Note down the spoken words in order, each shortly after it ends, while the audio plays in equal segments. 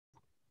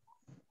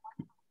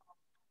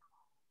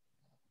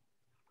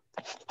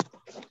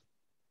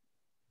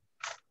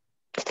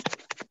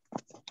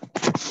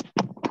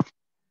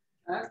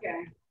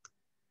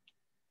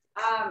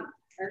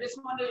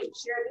just wanted to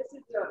share, this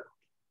is the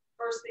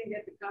first thing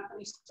that the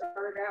company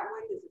started out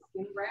with is a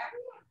skin wrap.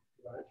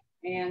 Right.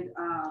 And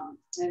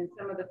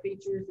some of the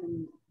features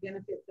and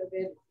benefits of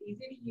it. It's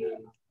easy to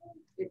use.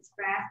 It's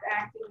fast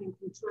acting and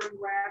contouring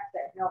wrap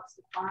that helps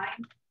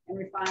define and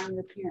refine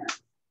your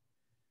appearance.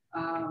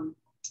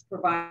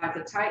 Provides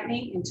a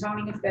tightening and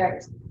toning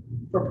effect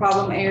for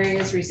problem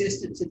areas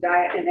resistant to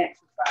diet and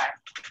exercise.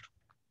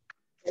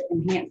 It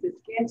enhances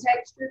skin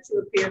texture to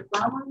appear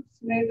firmer,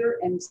 smoother,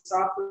 and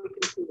softly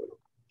contoured.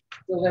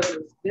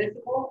 Delivers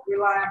visible,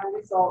 reliable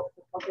results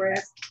that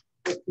progress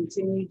with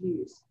continued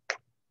use.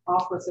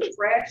 Offers a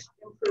fresh,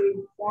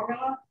 improved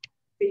formula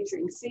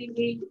featuring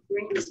seaweed,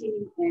 green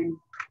tea, and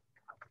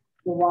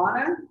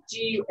guarana,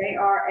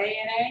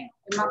 G-U-A-R-A-N-A.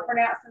 Am I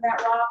pronouncing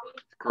that, Robbie?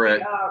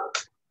 Correct.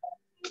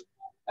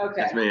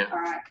 Okay. Yes, all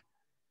right.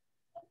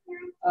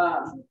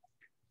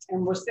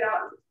 And we're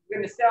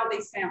going to sell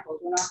these samples.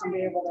 We're not going to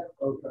be able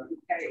to.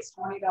 Okay. It's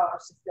 $20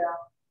 to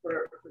sell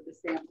for the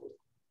samples.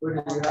 What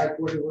do you like?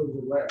 What is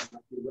the wrap?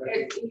 You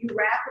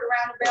wrap it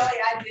around the belly.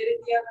 I did it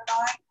the other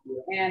night,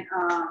 and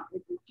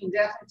you can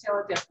definitely tell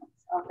a difference.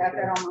 I've got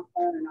that on my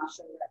phone, and I'll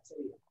show that to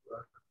you.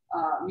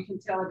 You can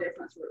tell a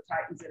difference where it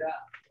tightens it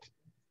up.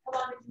 How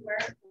long did you wear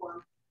it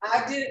for?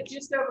 I did it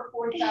just over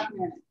 45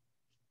 minutes.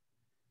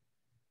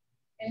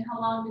 And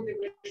how long did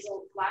the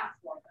results last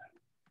for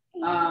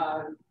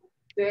them?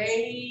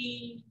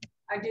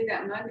 I did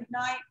that Monday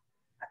night.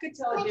 I could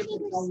tell a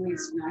difference on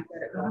Wednesday night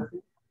that it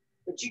wasn't.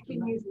 But you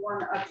can use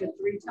one up to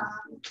 3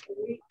 times a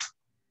week.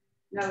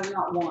 No,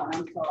 not one.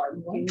 I'm sorry.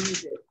 You can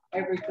use it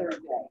every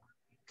third day.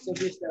 So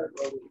just over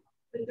a week.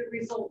 But the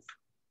results,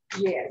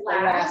 yes,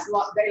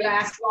 they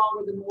last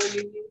longer. The more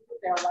you use it,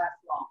 they'll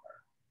last longer.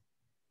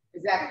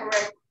 Is that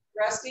correct,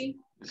 Rusty?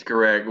 It's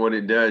correct. What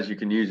it does, you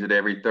can use it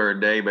every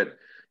third day, but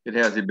it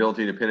has the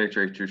ability to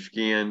penetrate your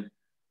skin.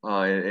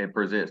 It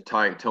presents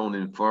tight, toned,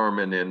 and firm,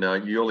 and then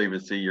you'll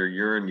even see your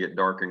urine get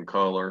dark in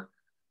color,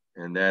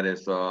 and that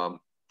is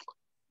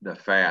the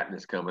fat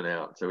that's coming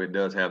out. So it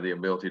does have the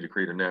ability to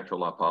create a natural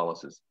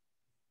lipolysis.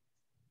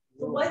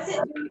 So what's it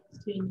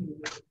doing?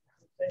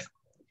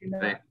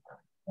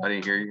 I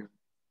didn't hear you.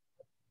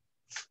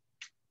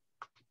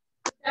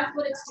 That's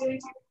what it's doing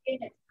to your skin.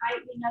 It's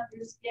tightening up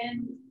your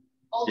skin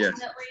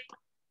ultimately.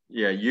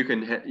 Yes.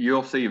 Yeah,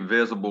 you'll see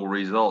visible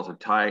results of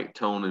tight,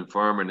 tone, and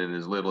firming in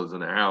as little as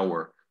an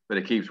hour, but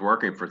it keeps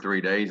working for 3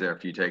 days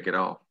after you take it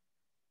off.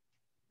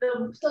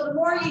 So the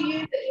more you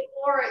use it,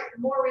 the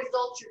more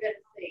results you're going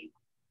to see.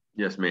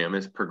 Yes, ma'am.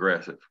 It's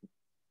progressive.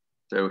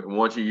 So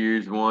once you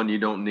use one, you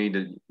don't need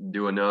to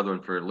do another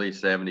one for at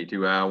least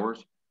 72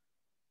 hours.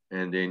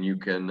 And then you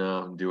can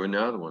do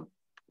another one.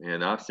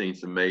 And I've seen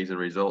some amazing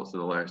results in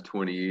the last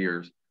 20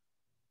 years.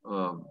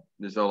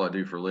 This is all I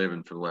do for a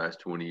living for the last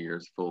 20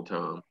 years, full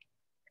time.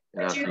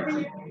 And I've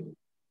seen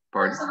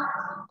pardon?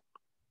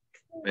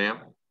 Ma'am?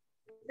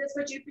 Is this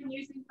what you've been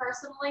using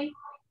personally?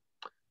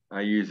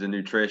 I use the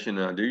nutrition.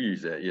 I do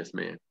use that. Yes,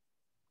 ma'am.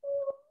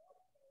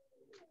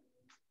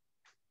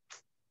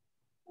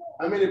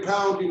 How many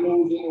pounds you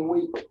lose in a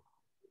week?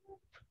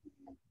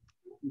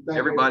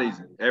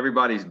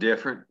 Everybody's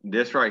different.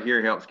 This right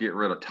here helps get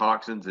rid of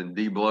toxins and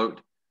debloat.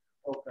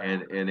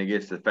 Okay. And it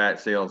gets the fat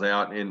cells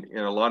out. And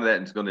a lot of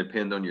that is going to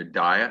depend on your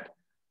diet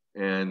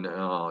and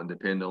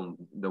depend on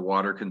the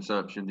water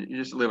consumption. You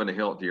just living a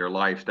healthier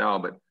lifestyle.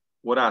 But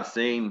what I've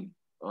seen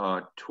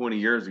 20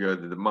 years ago,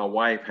 that my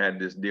wife had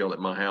this deal at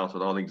my house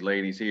with all these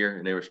ladies here,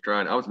 and they was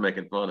I was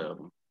making fun of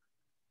them.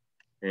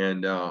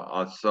 And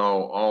I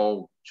saw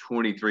all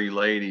 23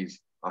 ladies.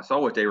 I saw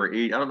what they were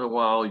eating. I don't know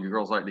why all you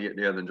girls like to get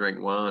together and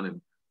drink wine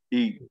and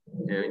eat,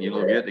 and you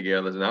little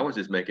get-togethers, and I was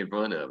just making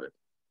fun of it.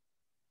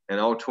 And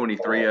all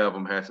 23 of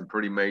them had some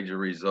pretty major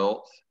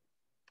results.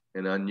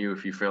 And I knew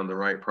if you found the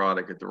right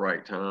product at the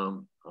right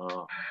time,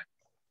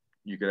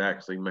 you could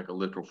actually make a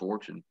literal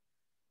fortune.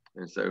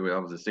 And so I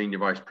was the senior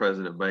vice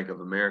president of Bank of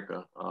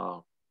America.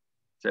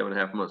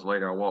 7.5 months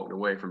later, I walked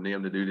away from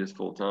them to do this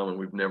full time, and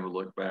we've never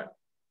looked back.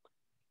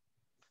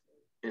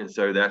 And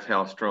so that's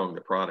how strong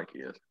the product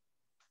is.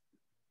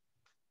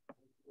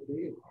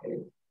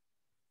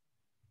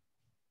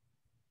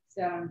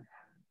 So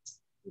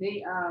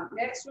the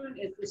next one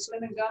is the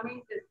Slim and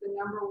Gummies. It's the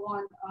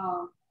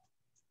 #1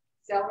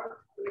 seller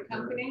for the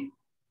company.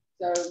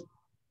 So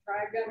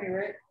try a gummy,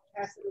 Rick.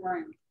 Pass it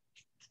around.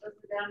 What's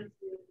the gummies?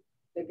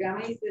 The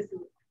gummies.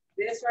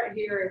 This right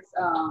here. It's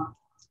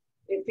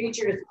it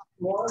features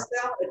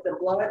Morocell. It's a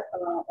blood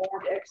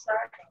orange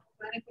extract,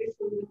 clinically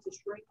proven to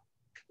shrink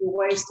your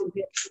waist and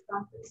hip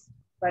circumference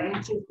by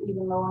inches,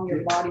 even lowering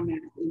your body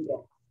mass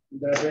index.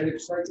 Diabetic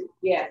cycle?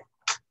 Yes.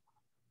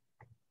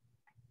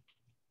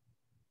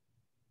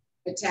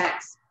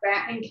 Attacks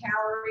fattening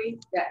calories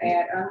that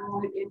add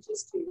unwanted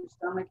inches to your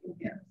stomach and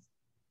hips.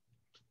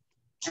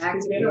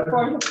 Activator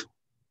for you.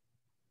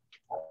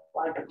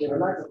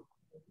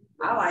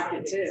 I like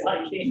it too.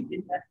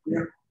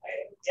 You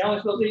only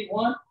supposed to eat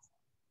one?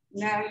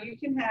 No, you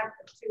can have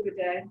 2 a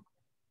day.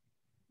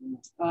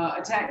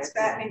 Attacks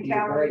fattening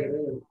calories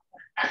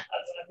that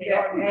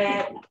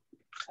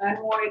add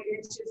unwanted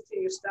inches to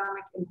your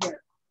stomach and hips.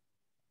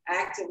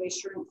 actively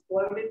shrinks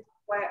bloated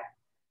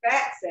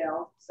fat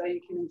cells so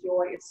you can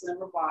enjoy a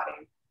slimmer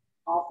body.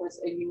 Offers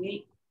a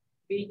unique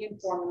vegan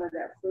formula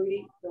that's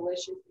fruity,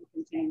 delicious, and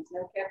contains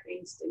no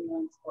caffeine,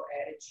 stimulants, or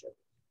added sugar.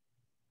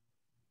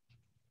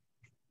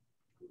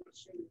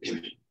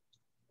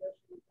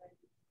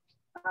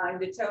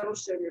 The total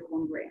sugar is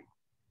 1 gram.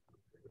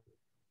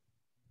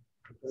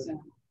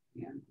 So,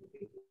 yeah.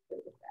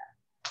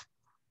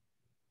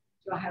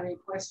 Do I have any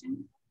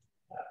questions?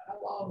 How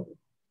long has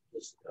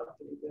this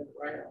company been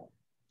around?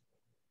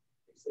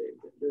 They say it's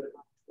been doing it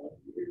 20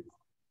 years.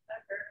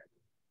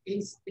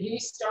 He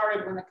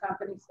started when the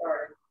company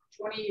started,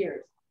 20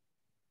 years.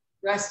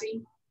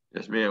 Rusty?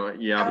 Yes, ma'am.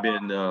 Yeah, I've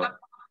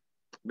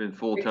been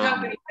full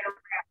time.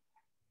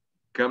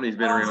 Company's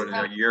been around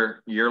a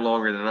year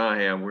longer than I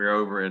have. We're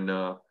over in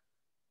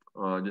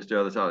just the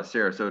other side of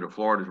Sarasota,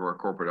 Florida, is where our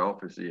corporate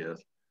office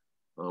is.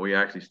 We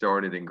actually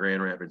started in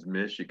Grand Rapids,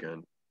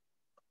 Michigan,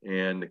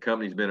 and the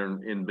company's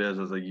been in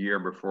business a year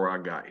before I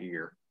got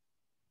here.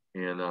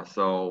 And I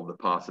saw the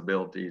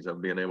possibilities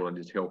of being able to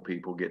just help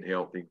people get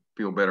healthy,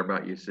 feel better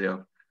about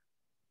yourself.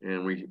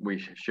 And we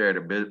shared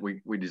a bit.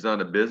 We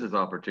designed a business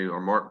opportunity,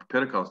 or Mark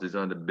Pentecost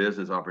designed a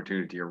business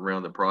opportunity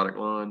around the product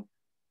line.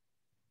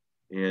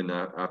 And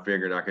I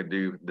figured I could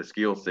do the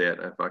skill set.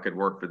 If I could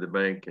work for the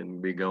bank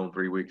and be gone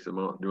 3 weeks a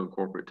month doing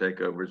corporate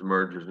takeovers,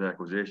 mergers, and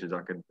acquisitions,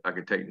 I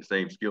could take the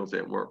same skill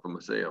set and work for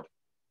myself.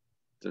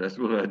 So that's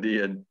what I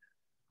did.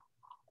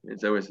 And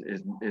so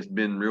it's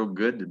been real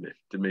good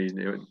to me.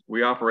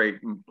 We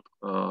operate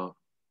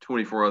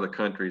 24 other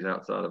countries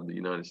outside of the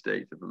United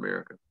States of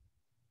America.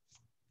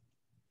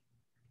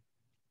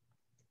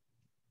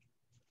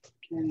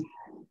 Okay.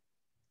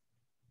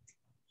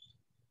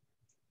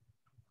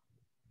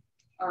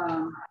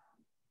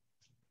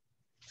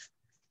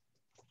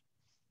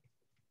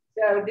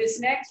 So this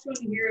next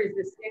one here is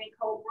the Skinny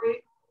Cold Brew.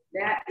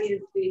 That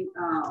is the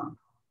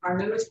our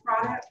newest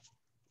product.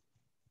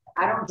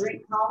 I don't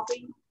drink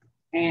coffee,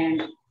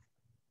 and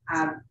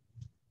I've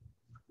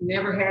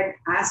never had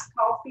iced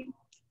coffee,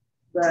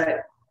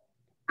 but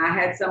I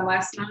had some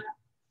last night.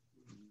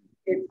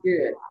 It's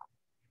good.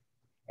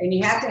 And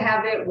you have to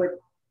have it with,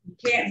 you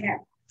can't have,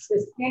 the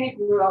Skinny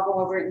Brew, I'll go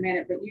over it in a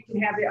minute, but you can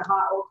have it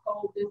hot or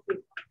cold. This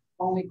is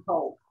only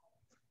cold.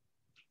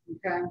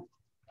 Okay.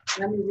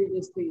 Let me read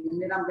this to you,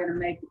 and then I'm going to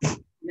make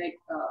some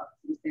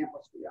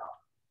samples for y'all.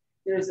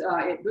 There's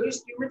it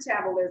boosts your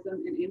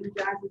metabolism and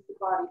energizes the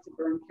body to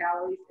burn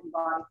calories and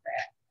body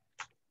fat.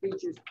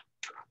 Features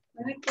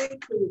clinically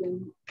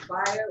proven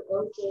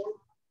bio-O4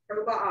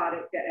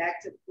 probiotic that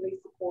actively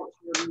supports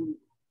your immunity.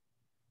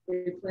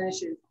 It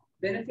replenishes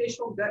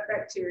beneficial gut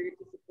bacteria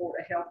to support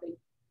a healthy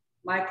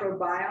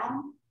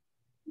microbiome.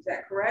 Is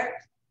that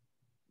correct?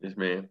 Yes,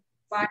 ma'am.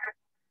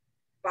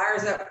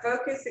 Fires up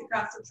focus and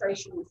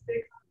concentration with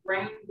 6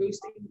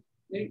 brain-boosting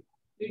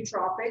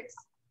nootropics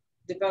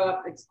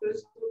developed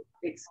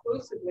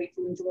exclusively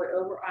to enjoy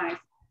over ice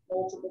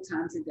multiple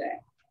times a day.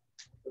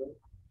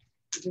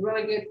 It's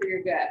really good for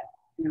your gut.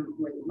 You know,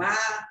 with my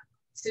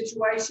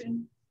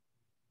situation,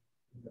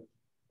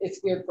 it's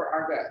good for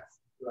our guts.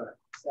 Right.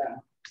 So.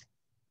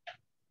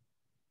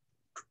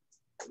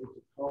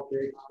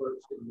 Coffee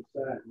experts can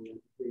decide. You have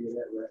to figure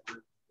that right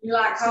now. You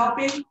like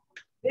coffee?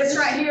 This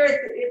right here,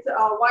 it's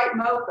a white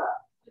mocha.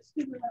 Let's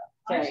give it an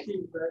ice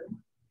cube, baby.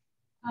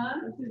 Huh?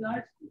 Let's do an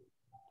ice cube.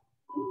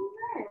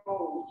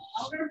 Oh,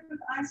 I'm going to put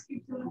ice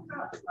cubes in the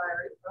cup,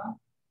 Larry. Huh?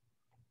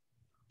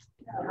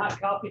 Hot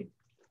coffee.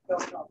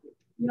 Cold coffee.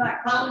 You like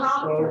hot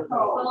coffee or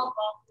cold?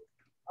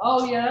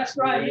 Oh, yeah, that's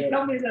right. You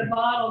told me the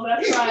bottle.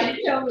 That's right.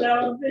 You told me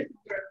that was this.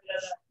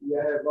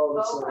 Yeah, I've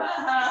always said.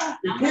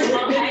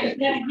 Did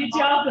it get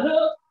you off the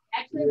hook?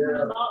 Actually, Yeah.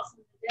 we're lost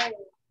today.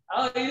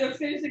 Oh, you done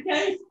finished the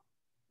case?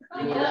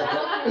 But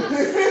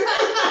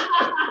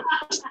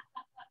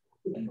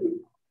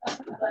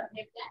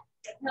if that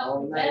All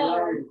helps night better,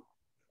 long.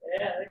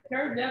 Yeah, it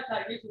turned out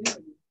like this.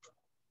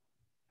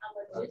 how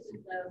much this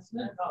is though.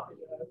 Smooth coffee,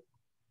 though.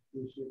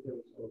 You should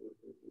have sold it.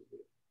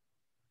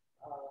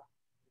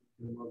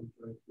 Your mother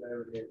drank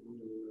Larry had me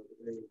the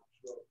other day.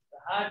 The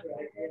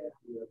hydrate, yeah.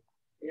 Yeah.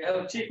 Yeah,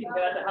 old chicken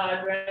got the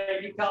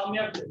hydrate. He called me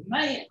up and said,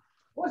 man,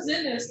 what's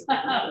in this?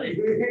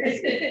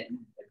 It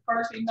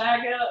first me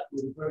back up.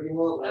 You pretty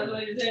well. That's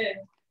what he said.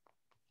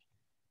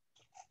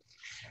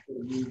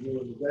 What are you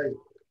doing today?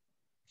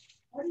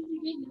 What did you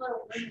get your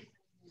little ring?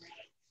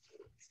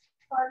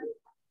 Pardon?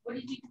 What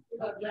did you get your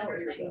little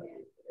ring in?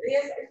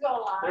 It's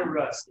all They're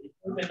right. rusty.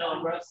 We've been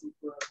on rusty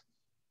for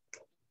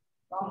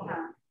Long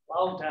time.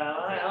 a long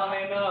time. I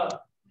mean,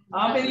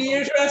 how many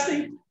years,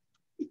 Rusty?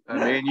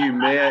 Me and you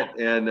met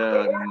in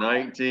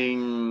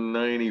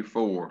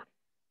 1994.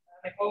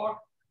 94?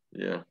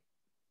 Yeah.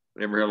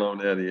 Remember how long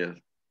that is.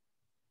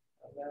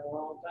 That's been a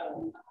long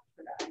time.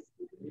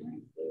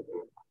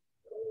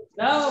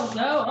 No,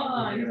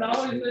 he's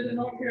always lived in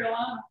North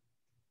Carolina.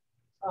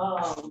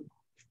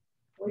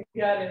 We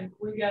got him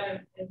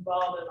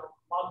involved in a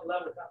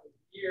multi-level company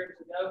years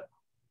ago.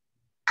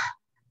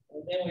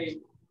 And then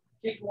we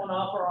kicked one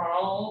off for our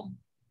own.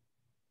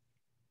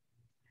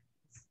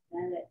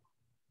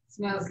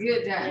 Smells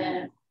good, doesn't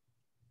Yeah. it?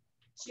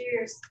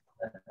 Cheers.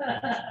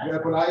 You gotta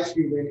put ice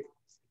cube in it.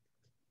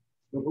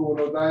 Don't put one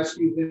of those ice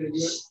cubes in it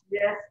yet?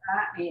 Yes,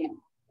 I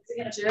am. Is it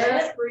gonna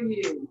Just for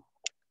you.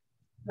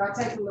 I'll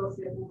take a little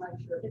sip, we'll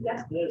make sure.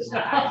 That's good.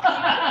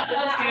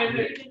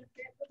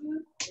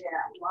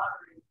 Yeah,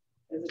 watery.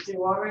 Is it too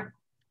watery?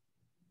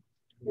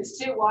 It's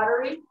too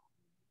watery?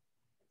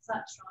 It's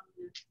not strong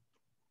enough.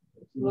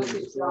 Look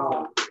at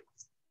y'all.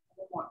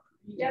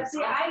 Yeah,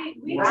 see, I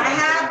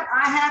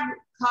have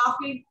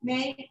coffee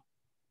made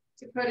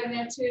to put in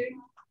there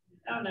too.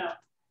 Oh, no.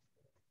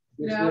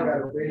 They No. still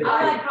gotta bring it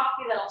I in. like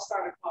coffee that'll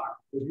start a car.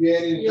 If you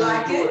add anything You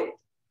like to it?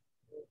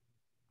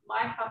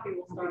 My coffee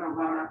will start a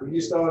car. When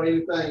you start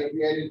anything, if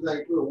you add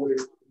anything to it, would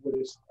it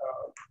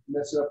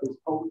mess up its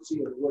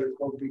potency or what it's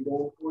supposed to be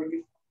doing for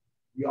you?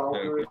 You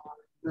alter it,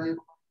 anything?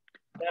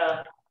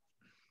 Yeah.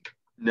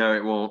 No,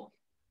 it won't.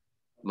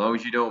 As long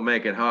as you don't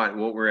make it hot.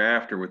 What we're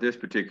after with this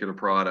particular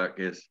product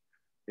is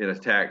it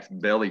attacks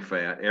belly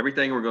fat.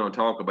 Everything we're going to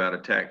talk about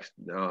attacks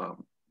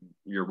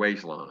your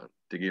waistline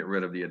to get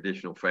rid of the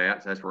additional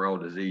fats. That's where all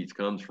disease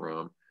comes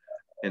from.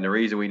 And the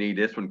reason we need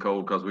this one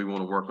cold because we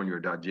want to work on your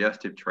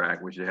digestive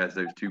tract, which has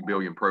those 2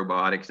 billion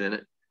probiotics in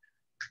it.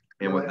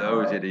 And with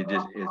those,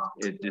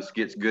 it just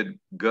gets good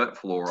gut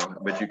flora,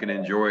 but you can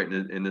enjoy it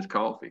in this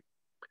coffee.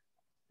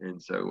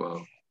 And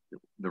so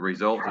the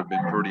results have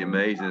been pretty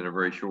amazing in a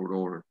very short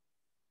order.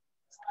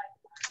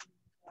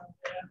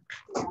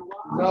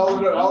 All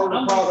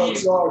the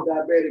products are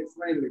diabetic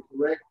friendly,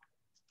 correct?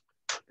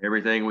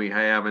 Everything we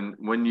have, and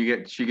when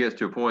she gets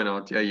to a point,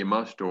 I'll tell you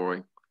my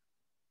story.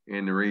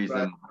 And the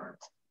reason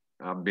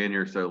I've been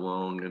here so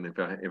long, and if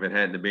it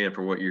hadn't been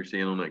for what you're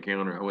seeing on that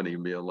counter, I wouldn't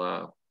even be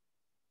alive.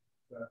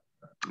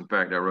 In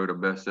fact, I wrote a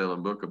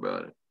best-selling book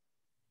about it.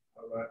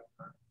 All right.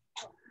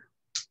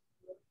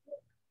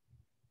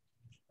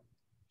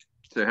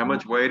 So how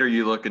much weight are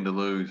you looking to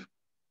lose?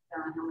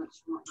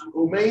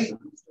 Who, me?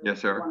 Yes,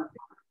 sir.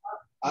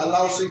 I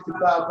lost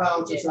 65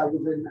 pounds since I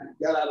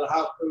got out of the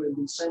hospital in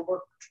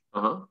December.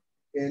 Uh-huh.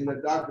 And the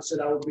doctor said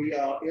I would be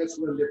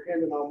insulin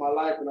dependent on my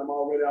life, and I'm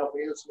already off of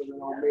insulin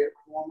and on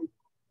metformin.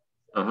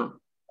 Uh-huh.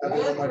 I've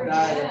been on my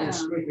diet. I've been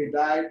strictly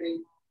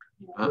dieting.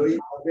 Uh-huh. Eat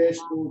my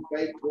vegetables,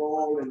 bake,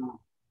 roll, and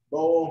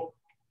boil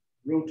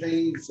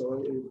routine.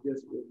 So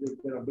it's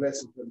been a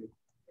blessing for me.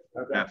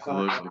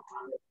 Absolutely.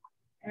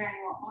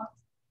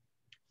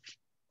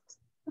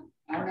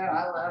 I know,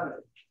 I love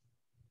it.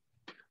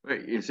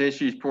 Wait, since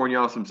she's pouring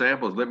y'all some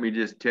samples, let me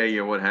just tell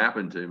you what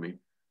happened to me.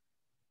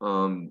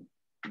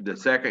 The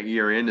second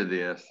year into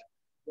this,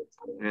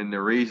 and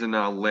the reason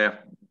I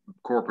left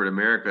corporate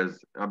America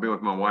is I've been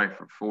with my wife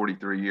for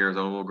 43 years.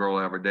 I'm a little girl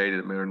I ever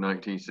dated. I met her in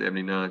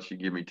 1979. She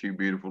gave me 2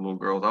 beautiful little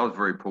girls. I was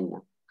very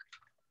poor.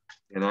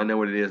 And I know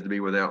what it is to be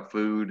without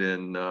food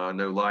and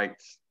no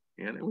lights.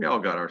 And we all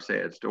got our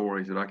sad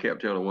stories. And I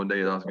kept telling her one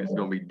day that it's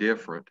going to be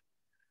different.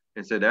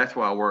 And so that's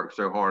why I worked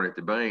so hard at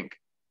the bank.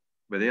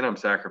 But then I'm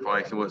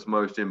sacrificing what's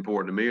most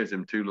important to me is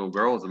them 2 little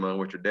girls of mine,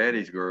 which are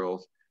daddy's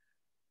girls.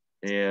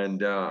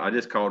 And I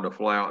just called to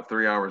fly out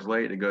 3 hours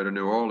late to go to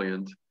New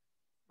Orleans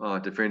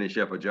to finish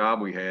up a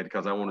job we had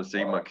because I want to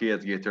see my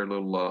kids get their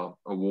little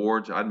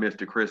awards. I'd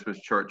missed a Christmas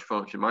church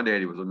function. My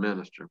daddy was a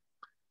minister.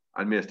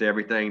 I'd missed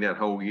everything that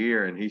whole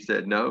year. And he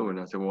said no. And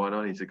I said, why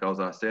not? He said, because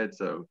I said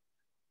so.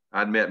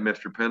 I'd met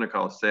Mr.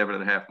 Pentecost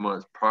 7.5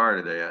 months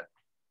prior to that.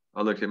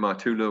 I looked at my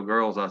 2 little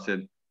girls. I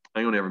said, I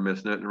ain't gonna ever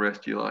miss nothing the rest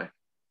of your life.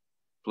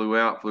 Flew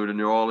to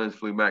New Orleans,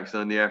 flew back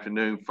Sunday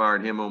afternoon,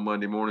 fired him on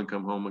Monday morning,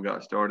 come home and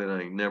got started.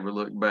 I ain't never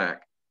looked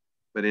back.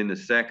 But in the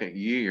second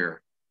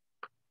year,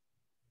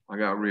 I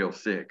got real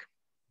sick.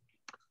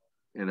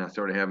 And I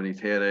started having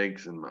these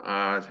headaches and my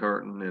eyes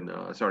hurting, and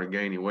I started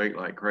gaining weight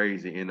like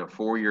crazy. In a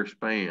 4-year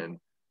span,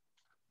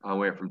 I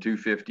went from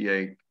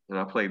 258, and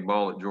I played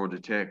ball at Georgia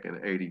Tech in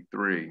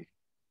 '83.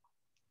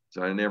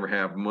 So I never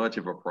have much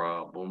of a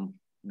problem.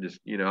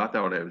 Just, I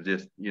thought it was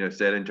just,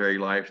 sedentary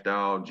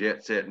lifestyle,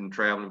 jet setting,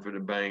 traveling for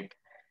the bank.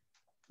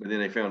 But then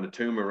they found a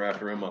tumor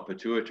wrapped around my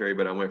pituitary,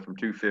 but I went from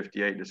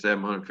 258 to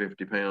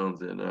 750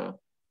 pounds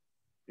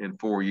in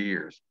 4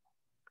 years.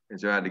 And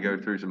so I had to go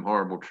through some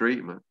horrible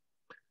treatment.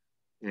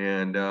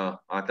 And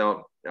I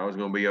thought I was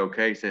going to be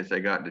okay since they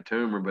got the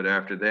tumor. But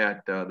after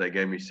that, they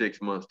gave me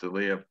 6 months to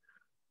live.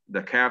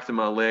 The calves of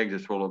my legs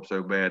just swelled up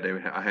so bad.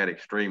 I had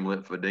extreme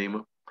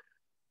lymphedema,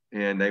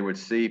 and they would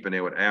seep and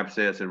they would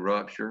abscess and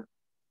rupture.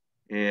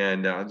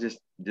 And just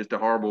a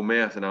horrible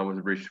mess. And I was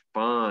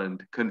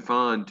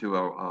confined to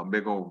a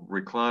big old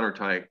recliner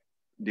type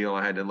deal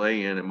I had to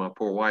lay in. And my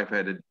poor wife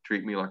had to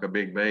treat me like a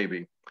big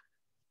baby.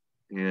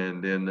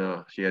 And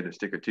then she had to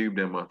stick a tube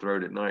down my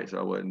throat at night so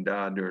I wouldn't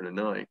die during the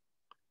night.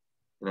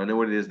 And I know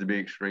what it is to be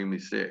extremely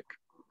sick.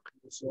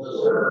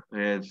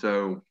 And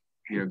so,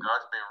 God's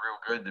been real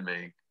good to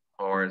me as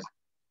far as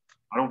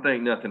I don't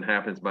think nothing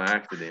happens by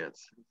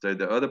accidents. So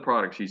the other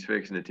products she's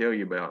fixing to tell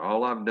you about,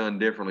 all I've done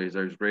differently is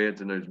those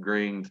reds and those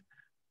greens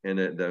and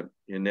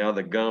now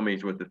the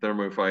gummies with the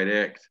ThermoFight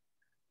X.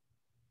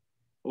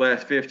 The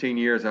last 15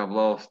 years, I've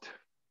lost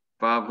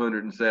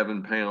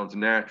 507 pounds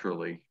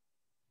naturally.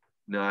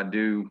 Now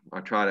I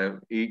try to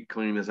eat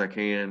clean as I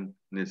can.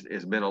 And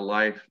it's been a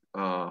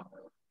lifestyle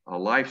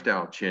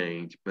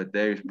change, but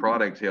those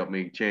products help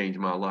me change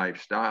my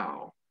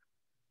lifestyle.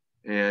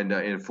 And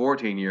in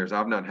 14 years,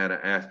 I've not had an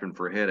aspirin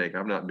for a headache.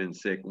 I've not been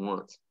sick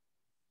once.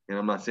 And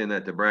I'm not saying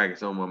that to brag,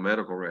 it's on my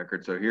medical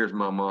record. So here's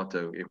my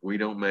motto: if we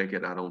don't make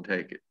it, I don't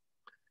take it.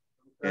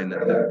 And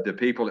the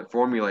people that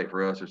formulate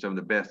for us are some of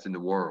the best in the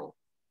world.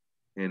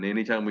 And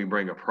anytime we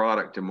bring a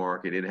product to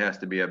market, it has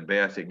to be a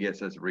best. It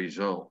gets us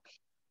results.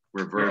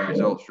 We're a very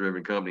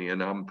results-driven company.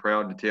 And I'm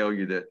proud to tell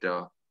you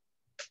that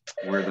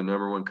we're the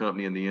 #1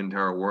 company in the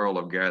entire world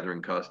of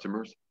gathering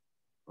customers.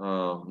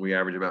 We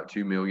average about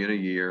 2 million a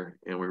year,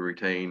 and we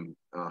retain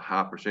a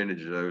high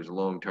percentage of those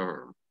long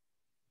term.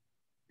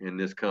 In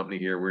this company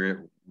here,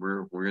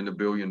 we're in the $1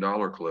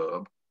 billion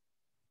club.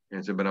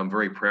 And so, but I'm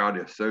very proud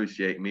to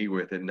associate me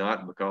with it,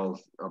 not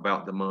because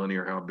about the money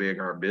or how big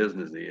our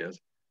business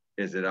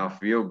is that I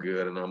feel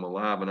good and I'm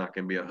alive and I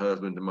can be a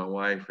husband to my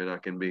wife and I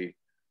can be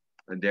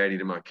a daddy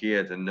to my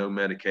kids, and no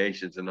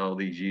medications in all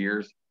these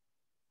years.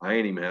 I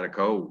ain't even had a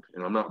cold,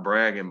 and I'm not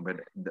bragging, but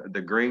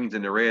the greens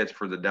and the reds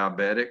for the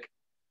diabetic,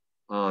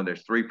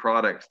 there's 3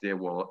 products that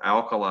will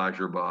alkalize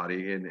your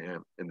body,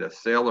 and the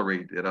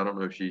celery that I don't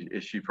know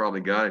if she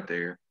probably got it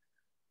there.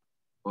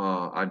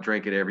 I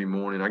drink it every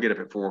morning. I get up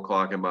at 4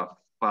 o'clock, and about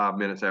 5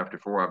 minutes after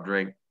 4, I've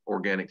drank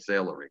organic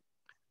celery.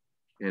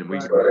 And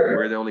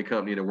we're the only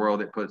company in the world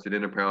that puts it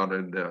in a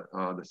powder.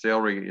 The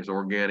celery is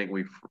organic.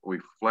 We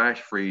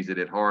flash freeze it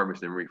at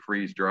harvest and we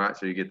freeze dry it,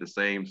 so you get the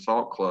same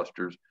salt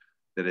clusters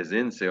that is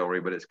in celery,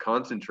 but it's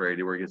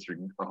concentrated where it gets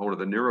a hold of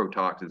the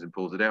neurotoxins and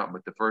pulls it out.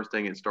 But the first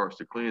thing it starts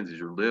to cleanse is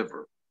your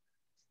liver.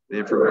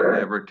 Then from your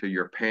liver to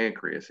your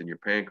pancreas, and your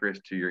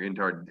pancreas to your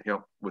entire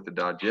help with the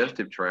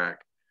digestive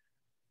tract.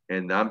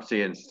 And I'm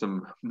seeing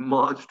some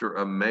monster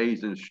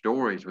amazing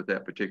stories with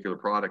that particular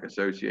product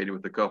associated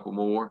with a couple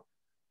more.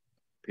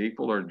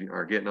 People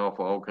are getting off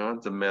all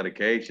kinds of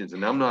medications,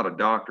 and I'm not a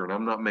doctor and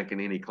I'm not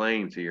making any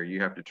claims here. You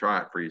have to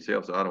try it for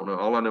yourself. So I don't know.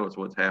 All I know is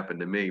what's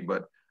happened to me.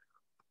 But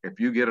if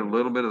you get a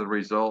little bit of the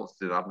results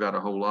that I've got a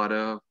whole lot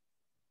of,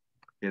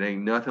 it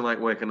ain't nothing like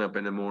waking up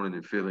in the morning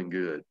and feeling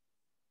good.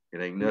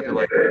 It ain't nothing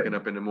like waking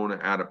up in the morning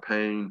out of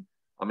pain.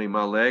 I mean,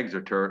 my legs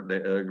are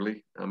they're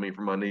ugly. I mean,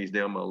 from my knees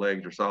down, my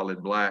legs are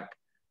solid black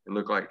and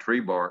look like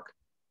tree bark.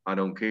 I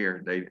don't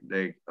care. They're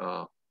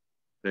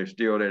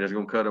still there. They're just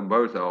gonna cut them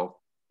both off,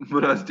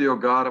 but I still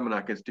got them, and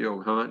I can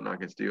still hunt and I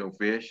can still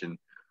fish, and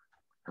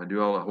I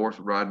do all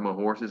the riding my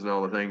horses and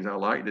all the things I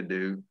like to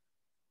do.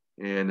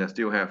 And I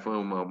still have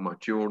fun with my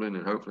children,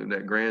 and hopefully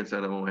that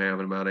grandson I'm gonna have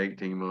in about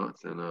 18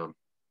 months. And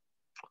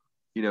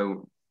you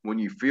know, when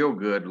you feel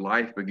good,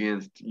 life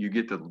begins. You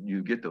get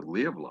to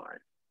live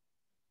life.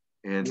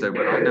 And so,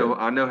 but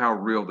I know how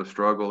real the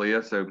struggle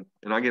is. So,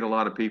 and I get a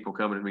lot of people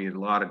coming to me with a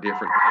lot of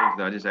different things,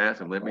 and I just ask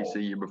them, let me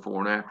see your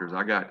before and afters.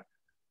 I got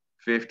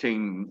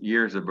 15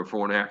 years of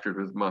before and afters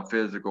with my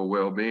physical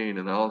well-being,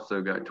 and I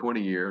also got 20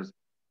 years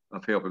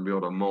of helping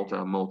build a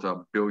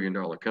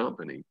multi-billion-dollar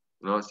company.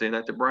 I'm not saying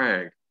that to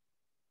brag.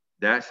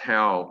 That's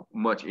how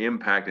much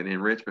impact and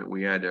enrichment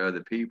we add to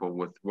other people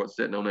with what's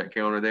sitting on that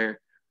counter there.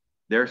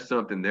 There's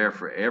something there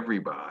for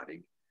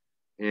everybody.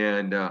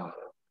 And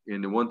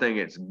the one thing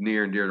that's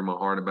near and dear to my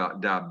heart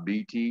about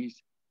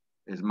diabetes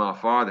is my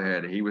father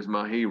had it. He was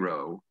my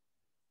hero.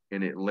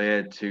 And it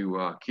led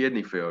to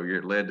kidney failure.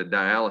 It led to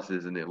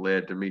dialysis, and it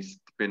led to me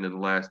spending the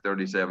last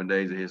 37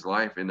 days of his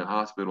life in the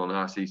hospital in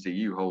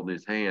ICCU holding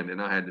his hand,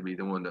 and I had to be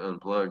the one to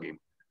unplug him.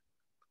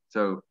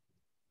 So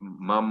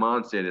my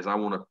mindset is I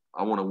want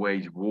to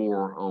wage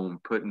war on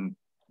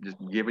just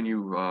giving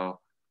you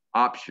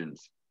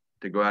options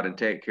to go out and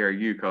take care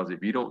of you, because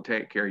if you don't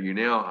take care of you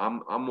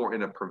now, I'm more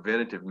in a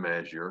preventative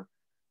measure.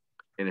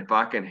 And if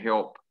I can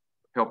help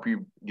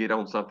you get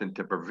on something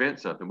to prevent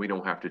something, we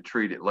don't have to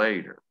treat it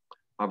later.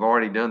 I've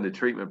already done the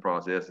treatment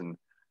process, and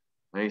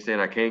I ain't saying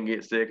I can't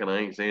get sick, and I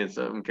ain't saying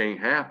something can't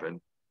happen,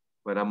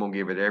 but I'm gonna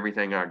give it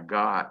everything I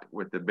got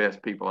with the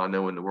best people I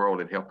know in the world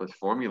that help us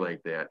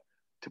formulate that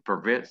to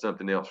prevent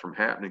something else from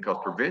happening, because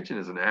prevention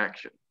is an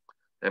action.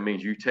 That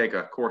means you take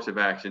a course of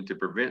action to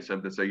prevent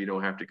something so you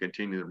don't have to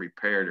continue to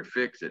repair it or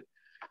fix it.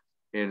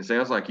 And it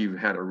sounds like you've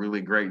had a really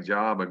great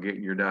job of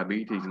getting your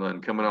diabetes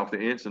and coming off the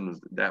insulin.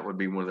 That would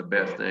be one of the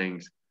best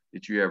things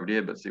that you ever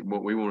did. But see,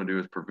 what we want to do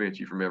is prevent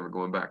you from ever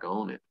going back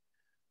on it.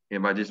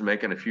 And by just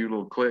making a few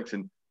little clicks,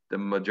 and the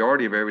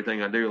majority of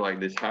everything I do, like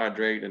this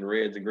hydrate and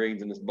reds and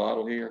greens in this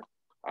bottle here,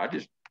 I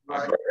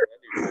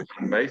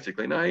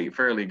basically, and I eat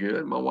fairly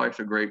good. My wife's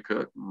a great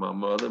cook. My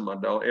mother, my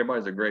dog,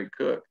 everybody's a great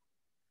cook.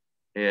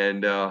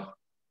 And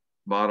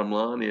bottom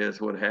line is,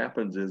 what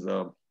happens is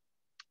I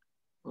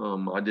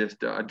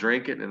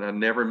drink it and I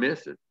never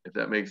miss it, if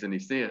that makes any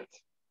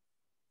sense.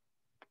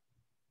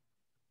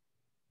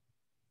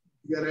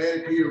 You got to add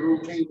it to your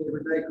routine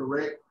every day,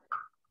 correct?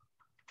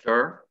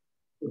 Sir?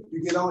 If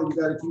you get on, you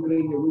got to keep it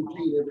in your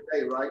routine every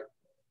day, right?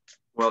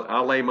 Well,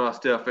 I lay my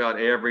stuff out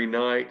every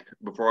night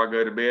before I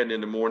go to bed, and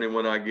in the morning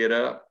when I get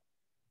up,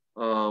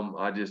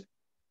 I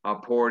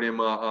pour it in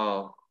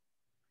my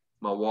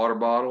water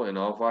bottle, and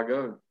off I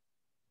go.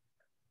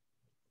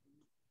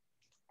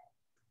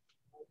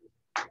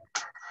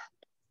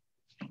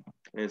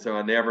 And so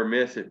I never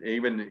miss it.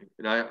 Even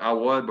I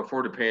was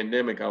before the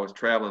pandemic, I was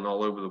traveling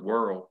all over the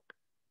world.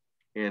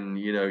 And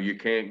you know, you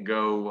can't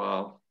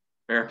go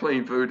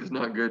airplane food is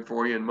not good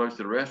for you, and most of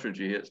the restaurants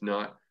you hit's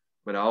not.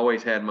 But I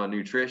always had my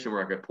nutrition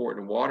where I could pour it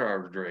in the water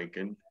I was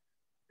drinking.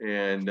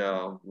 And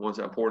once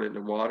I poured it in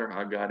the water,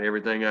 I got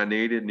everything I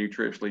needed,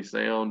 nutritionally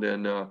sound.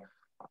 And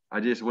I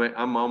just went,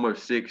 I'm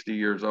almost 60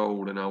 years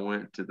old, and I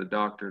went to the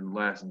doctor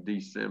last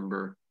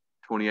December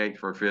 28th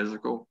for a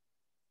physical.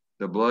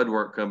 The blood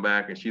work come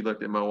back, and she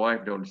looked at my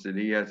wife and said,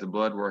 he has the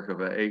blood work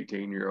of an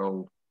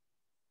 18-year-old.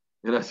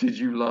 And I said,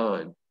 you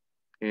lying.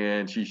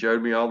 And she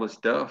showed me all the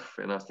stuff.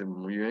 And I said,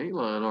 well, you ain't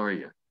lying, are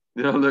you?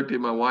 Then I looked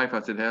at my wife.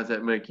 I said, how's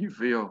that make you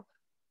feel?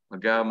 A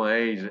guy my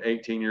age,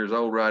 18 years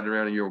old, riding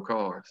around in your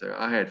car. So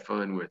I had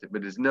fun with it,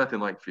 but it's nothing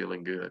like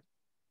feeling good.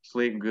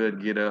 Sleep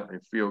good, get up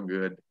and feel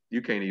good.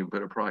 You can't even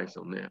put a price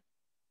on that.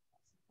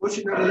 What's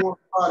your number one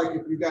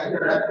product if you got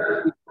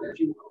that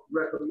you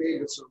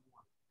recommend to someone?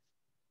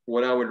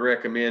 What I would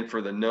recommend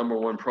for the number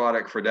one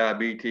product for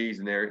diabetes,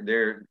 and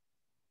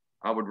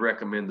I would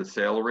recommend the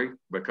celery,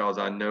 because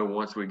I know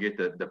once we get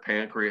the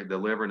pancreas, the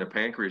liver and the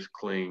pancreas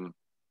clean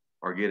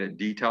or get it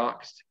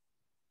detoxed.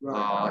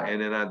 Right.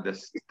 And then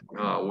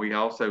we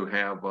also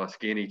have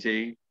skinny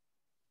tea.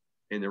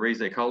 And the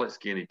reason they call it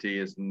skinny tea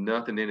is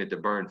nothing in it to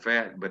burn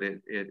fat, but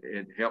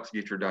it helps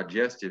get your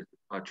digestive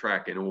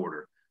tract in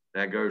order.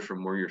 That goes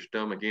from where your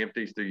stomach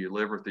empties through your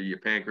liver, through your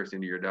pancreas,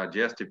 into your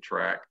digestive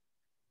tract.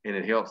 And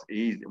it helps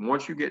ease. And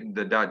once you get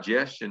the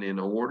digestion in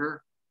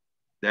order,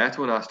 that's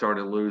when I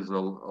started losing a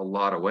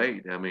lot of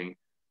weight. I mean,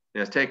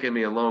 it's taken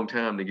me a long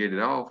time to get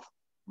it off,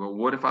 but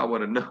what if I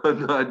would have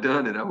not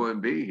done it? I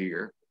wouldn't be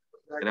here.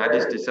 And I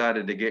just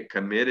decided to get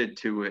committed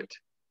to it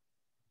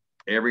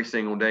every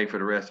single day for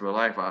the rest of my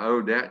life. I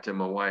owed that to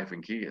my wife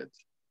and kids.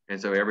 And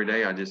so every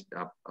day I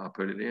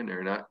put it in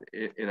there.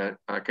 And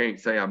I can't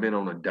say I've been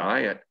on a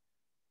diet,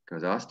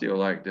 because I still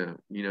like to,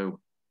 you know,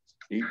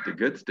 eat the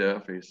good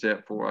stuff,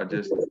 except for I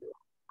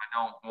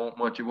don't want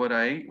much of what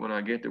I eat when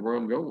I get to where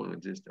I'm going.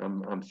 It's just,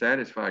 I'm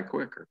satisfied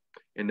quicker.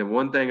 And the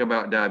one thing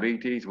about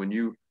diabetes, when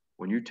you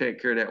take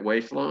care of that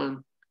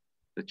waistline,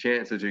 the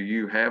chances of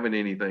you having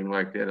anything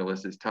like that,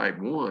 unless it's type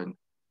 1,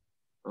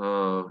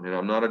 and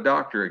I'm not a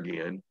doctor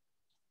again,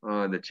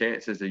 the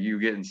chances of you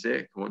getting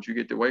sick once you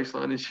get the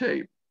waistline in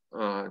shape,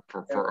 for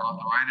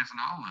arthritis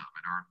and all of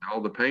it, or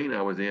all the pain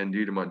I was in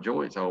due to my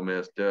joints all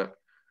messed up.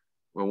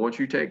 Well, once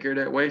you take care of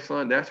that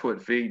waistline, that's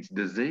what feeds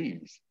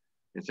disease.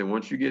 And so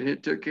once you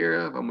get took care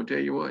of, I'm gonna tell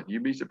you what,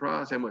 you'd be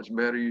surprised how much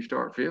better you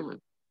start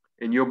feeling.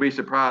 And you'll be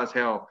surprised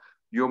how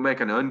you'll make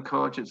an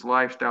unconscious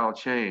lifestyle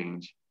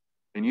change,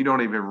 and you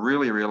don't even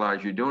really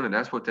realize you're doing it.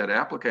 That's what that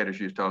applicator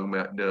she was talking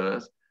about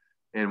does.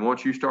 And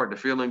once you start to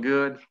feeling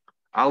good,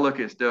 I look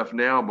at stuff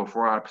now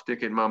before I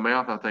stick it in my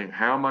mouth. I think,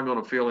 how am I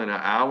going to feel in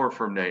an hour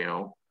from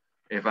now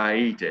if I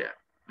eat that?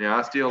 Now,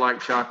 I still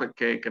like chocolate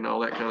cake and all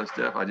that kind of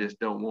stuff. I just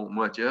don't want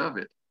much of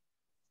it.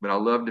 But I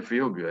love to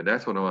feel good.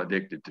 That's what I'm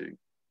addicted to.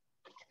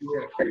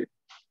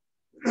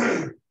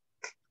 Yeah.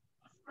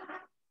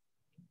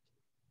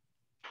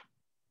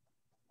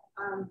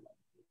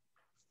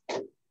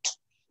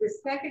 The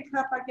second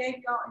cup I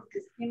gave y'all is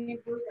the skinny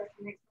brew. That's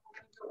the next one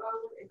I'm going to go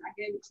over. And I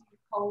gave it to you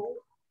cold.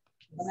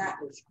 And that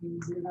was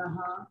easy,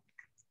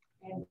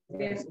 And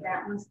then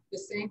that one's the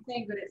same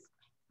thing, but it's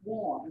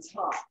warm, it's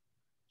hot.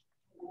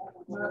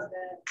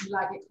 You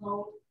like it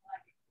cold?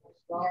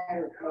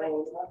 Yeah,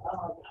 cold.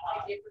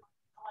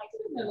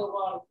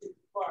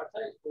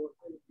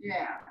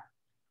 Yeah.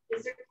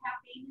 Is there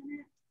caffeine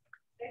in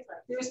it?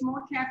 There's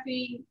more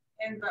caffeine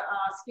in the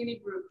skinny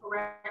brew,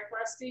 correct,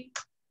 Rusty?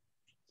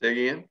 Say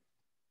again?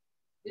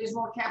 There's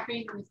more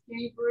caffeine in the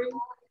skinny brew.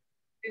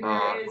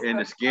 In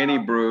the skinny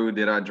brew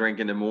that I drink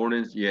in the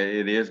mornings, yeah,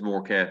 it is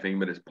more caffeine,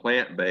 but it's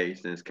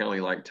plant-based, and it's kind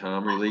of like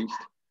time released.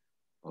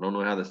 I don't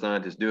know how the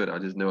scientists do it. I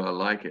just know I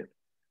like it.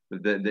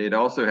 But it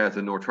also has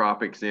the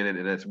nootropics in it,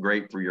 and that's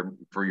great for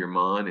your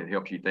mind. It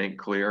helps you think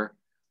clear.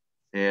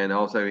 And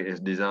also it's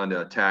designed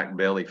to attack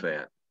belly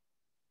fat.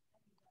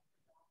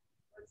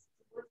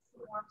 What's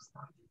the warm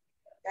stuff?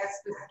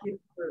 That's the skinny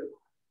brew.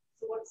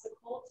 So what's the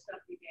cold stuff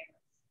you gave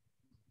us?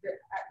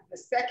 The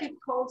second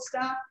cold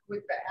stuff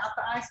with the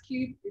alpha ice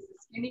cube is the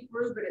skinny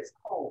brew, but it's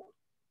cold.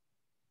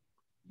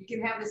 You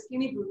can have the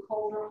skinny brew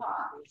cold or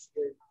hot.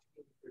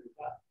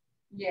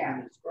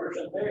 Yeah.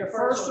 The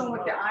first one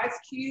with the ice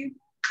cube,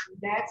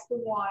 that's the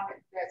one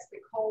that's the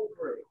cold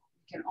brew.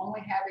 You can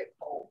only have it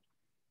cold.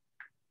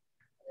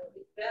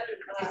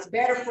 It's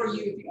better for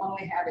you if you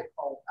only have it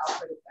cold. I'll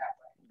put it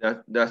that way.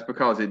 That's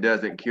because it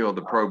doesn't kill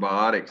the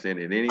probiotics in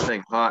it.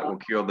 Anything hot will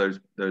kill those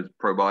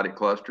probiotic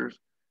clusters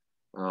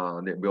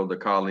that build the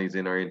colonies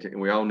in our intestine.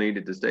 We all need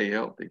it to stay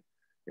healthy.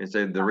 And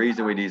so the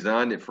reason we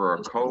designed it for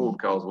a cold,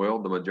 because, well,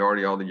 the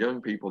majority of all the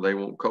young people, they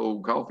want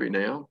cold coffee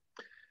now.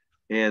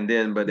 And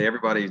then, but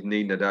everybody's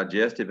needing a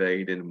digestive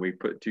aid, and we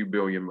put 2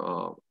 billion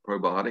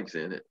probiotics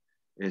in it,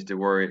 as to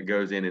where it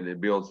goes in and it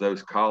builds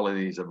those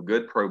colonies of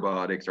good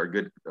probiotics or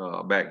good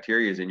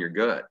bacteria in your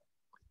gut.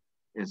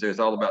 And so it's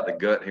all about the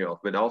gut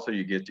health, but also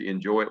you get to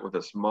enjoy it with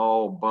a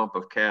small bump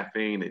of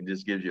caffeine. It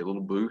just gives you a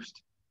little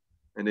boost.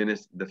 And then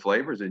the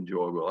flavor is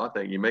enjoyable. I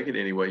think you make it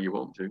any way you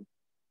want to.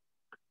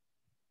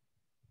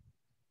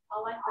 I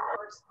like the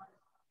first one.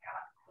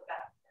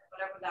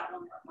 Whatever that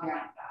one was, I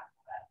like that.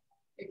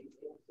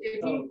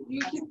 If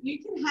you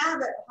can have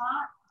it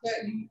hot, but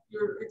it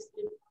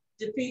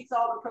defeats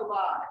all the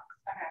probiotics.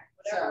 Okay,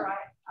 whatever So,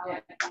 I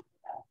like that.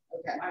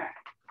 Okay. All right.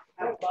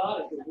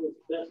 Probiotic is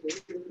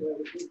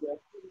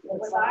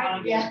what's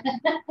best. Yeah.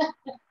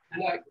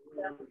 Yeah.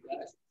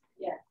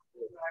 Yeah.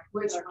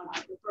 Which one?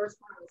 The first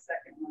one or the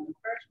second one? The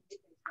first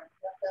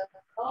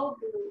one,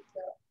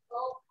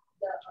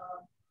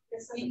 the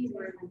skinny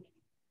version,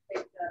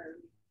 baked butter,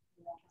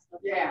 you know,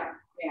 stuff like Yeah, that.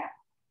 yeah.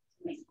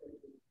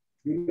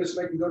 You just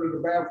make you go to the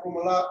bathroom a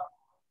lot?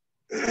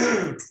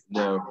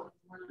 No.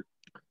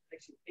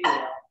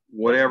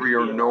 Whatever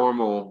your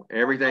normal,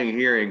 everything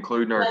here,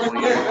 including our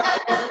clean.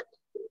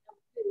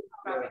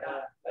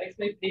 Makes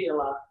me pee a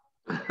lot.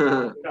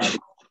 After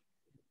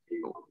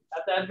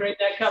I drink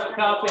that cup of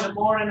coffee in the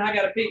morning, I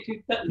got to pee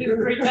two to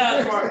three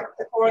times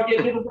before I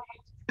get to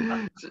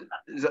the.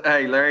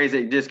 Hey, Larry, is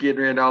it just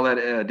getting rid of all that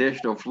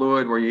additional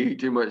fluid where you eat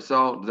too much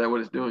salt? Is that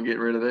what it's doing?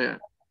 Getting rid of that?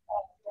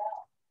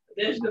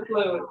 Additional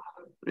fluid.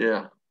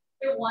 Yeah.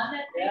 The one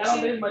that Yeah, I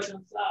don't do much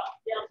on salt.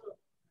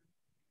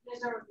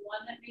 Is there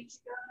one that makes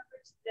you go in the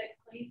fridge that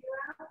cleans you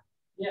out?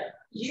 Yeah.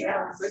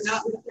 Yeah, but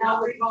not with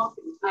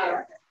coffee.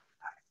 Yeah.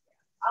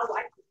 I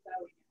like the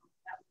celery.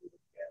 That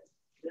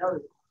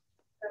was good.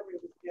 Celery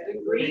was good. The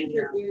greens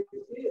are good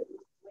too.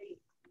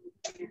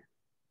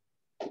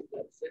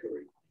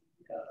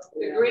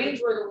 The greens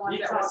were the ones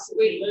that were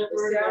sweet. The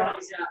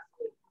celery's not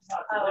sweet.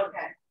 Oh,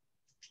 okay.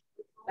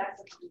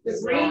 That's The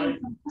green.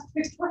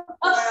 We're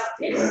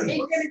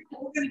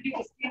gonna do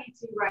the skinny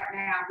tea right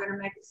now. I'm gonna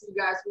make it so you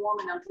guys warm,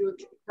 and I'm doing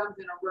it. It comes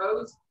in a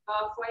rose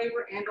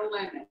flavor and a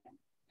lemon,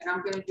 and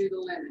I'm gonna do the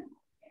lemon.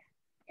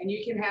 And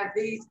you can have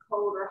these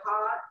cold or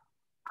hot.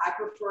 I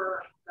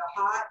prefer the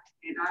hot,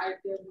 and I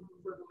definitely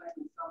prefer the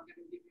lemon, so I'm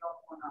gonna give you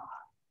all one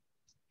hot.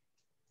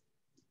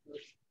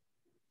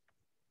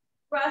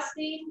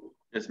 Rusty,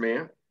 Yes,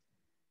 ma'am.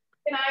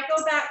 can I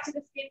go back to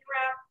the skin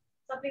wrap?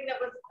 Something that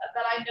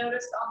I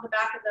noticed on the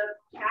back of the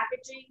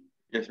packaging.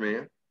 Yes,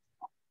 ma'am.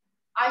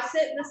 I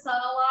sit in the sun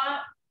a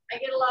lot. I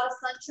get a lot of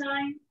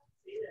sunshine.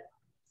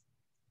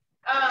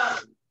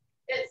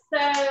 It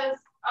says,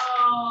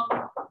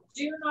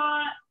 do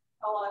not,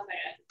 hold on a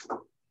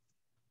second.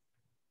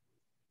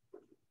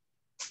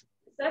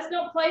 It says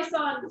don't place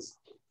on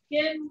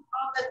skin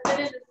on the sit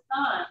in the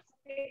sun.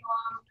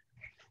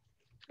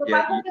 So if I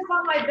put this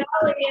on my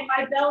belly and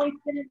my belly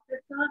sit in the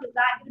sun, is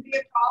that going to be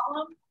a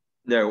problem?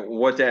 No,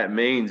 what that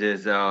means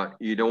is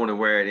you don't want to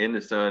wear it in the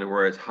sun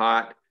where it's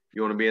hot.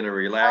 You want to be in a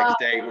relaxed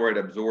state where it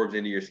absorbs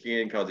into your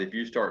skin, because if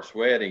you start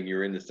sweating,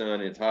 you're in the sun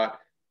and it's hot.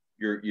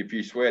 If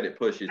you sweat, it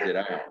pushes it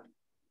out.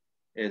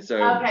 And so,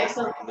 okay,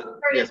 so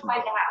yes, my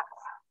house.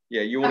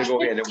 yeah, you want to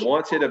go ahead, and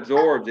once it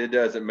absorbs, it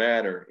doesn't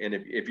matter. And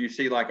if you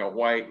see like a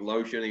white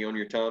lotion on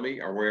your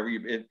tummy or wherever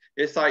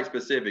it's site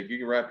specific. You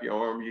can wrap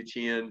your arms, your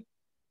chin,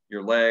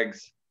 your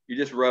legs. You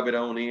just rub it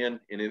on in,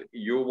 and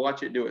you'll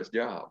watch it do its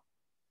job.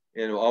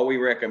 And all we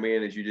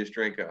recommend is you just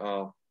drink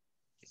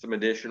some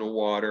additional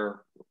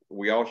water.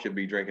 We all should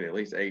be drinking at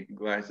least 8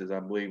 glasses,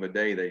 I believe, a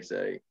day, they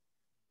say.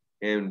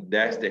 And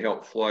that's to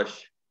help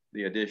flush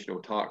the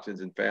additional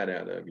toxins and fat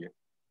out of you.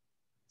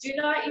 Do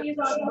not use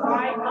on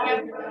dry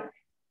damaged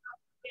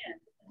skin.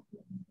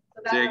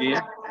 Say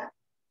again?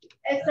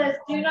 It says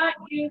do not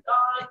use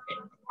on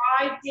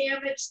dry,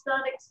 damaged,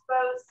 sun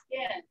exposed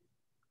skin.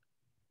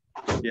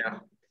 Yeah.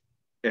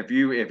 If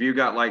you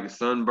got like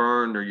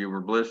sunburned or you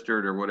were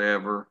blistered or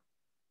whatever,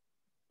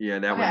 yeah,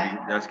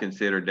 that's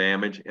considered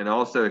damage. And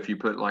also if you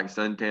put like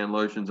suntan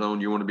lotions on,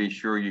 you want to be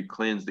sure you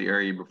cleanse the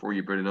area before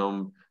you put it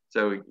on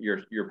so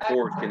your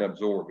pores can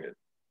absorb it.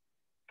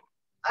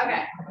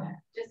 Okay.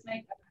 Just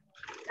make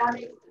that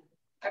makes sense.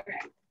 Okay.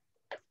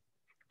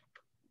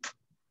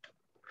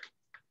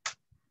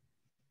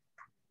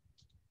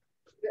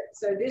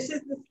 So this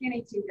is the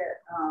skinny tea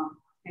that,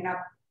 and I've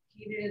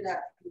heated it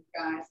up for you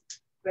guys,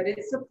 but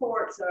it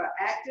supports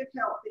active,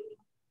 healthy.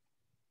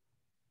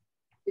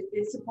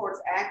 It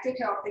supports active,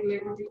 healthy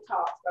liver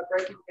detox by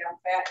breaking down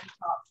fat and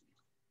toxins.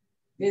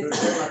 This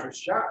like a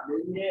shot,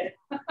 didn't it?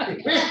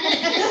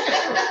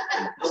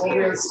 Yeah.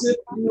 Over sit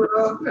you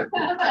up.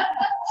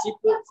 She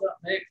put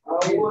something extra. I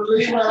want to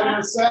leave right on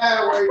the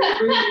side where you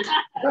leave.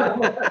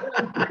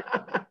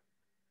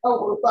 I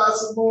want to buy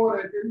some more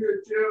and give me a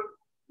joke.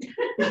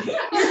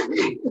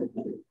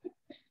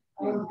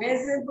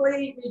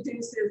 Visibly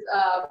reduces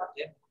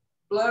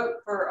bloat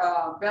for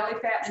belly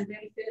fat and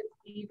benefits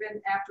even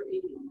after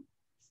eating.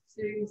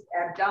 Soothes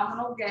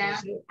abdominal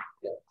gas.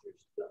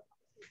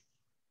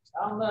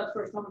 I don't know, it's the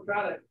first time I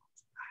tried it.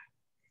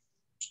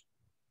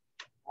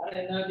 I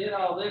didn't know I did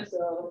all this,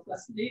 so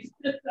that's neat.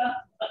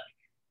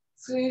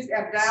 Soothes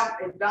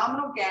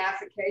abdominal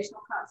gas,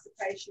 occasional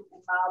constipation,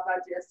 and mild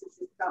digestive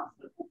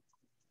discomfort.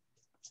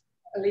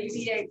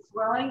 Alleviate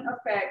swelling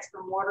effects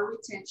from water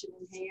retention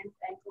in hands,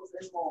 ankles,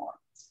 and more.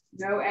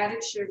 No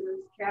added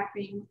sugars,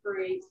 caffeine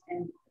free,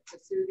 and a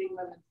soothing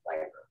lemon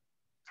flavor.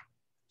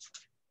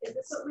 Is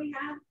this what we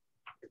have?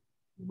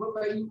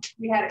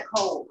 We had a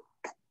cold.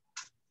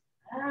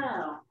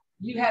 Oh.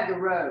 You had the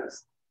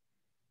rose.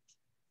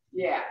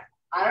 Yeah.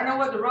 I don't know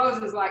what the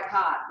rose is like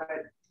hot,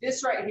 but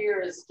this right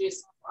here is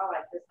just, I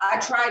like this. I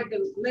tried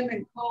the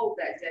lemon cold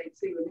that day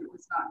too, and it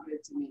was not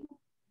good to me.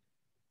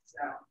 So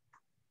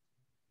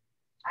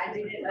I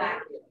didn't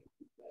like it.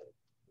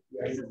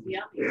 This is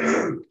yummy.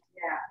 Yeah.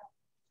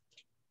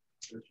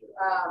 This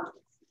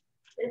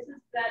is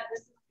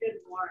good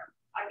warm.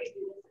 I could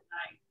do this at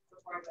night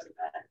before I go to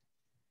bed.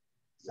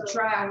 So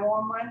try a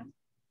warm one.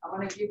 I'm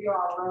gonna give you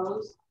all a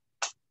rose.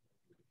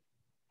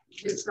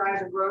 You can try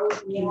the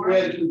rose warm.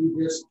 Ready to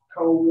just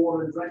cold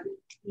water and drink it?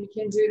 You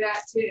can do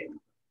that too.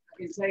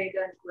 I can tell you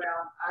that.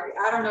 Well,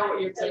 I don't know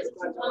what your taste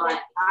buds are like.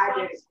 I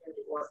did it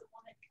before.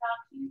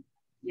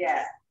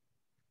 Yeah.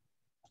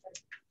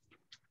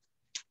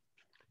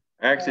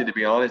 Actually, to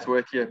be honest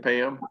with you,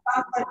 Pam,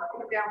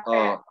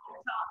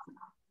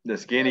 the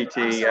skinny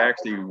tea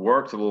actually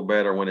works a little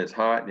better when it's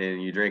hot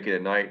and you drink it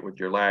at night with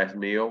your last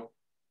meal.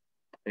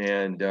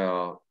 And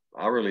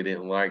I really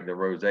didn't like the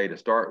rosé to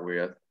start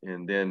with.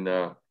 And then,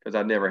 because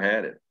I never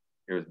had it,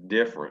 it was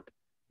different.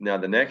 Now,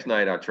 the next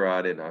night I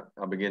tried it,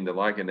 I began to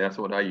like it. And that's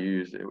what I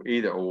used,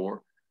 either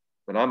or.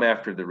 But I'm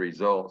after the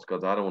results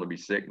because I don't want to be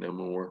sick no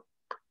more.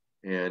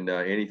 And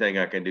anything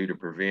I can do to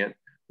prevent.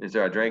 And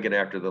so I drank it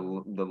after the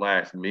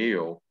last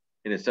meal.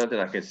 And it's something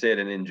I can sit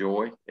and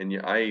enjoy.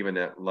 And I even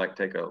like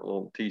take a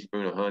little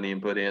teaspoon of honey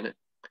and put in it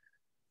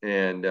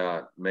and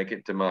make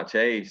it to my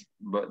taste.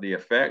 But the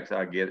effects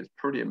I get is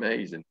pretty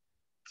amazing.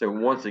 So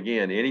once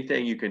again,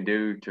 anything you can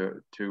do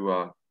to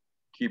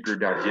keep your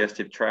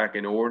digestive tract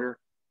in order,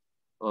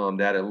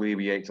 that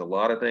alleviates a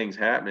lot of things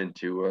happening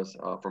to us,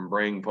 from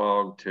brain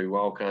fog to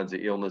all kinds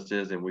of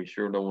illnesses. And we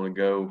sure don't want to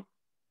go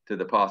to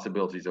the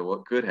possibilities of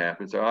what could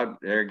happen. So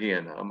there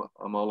again,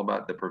 I'm all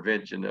about the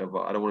prevention of,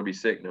 I don't want to be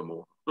sick no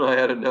more. I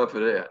had enough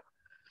of that.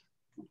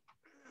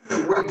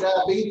 With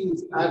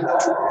diabetes, I know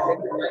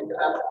in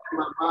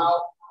my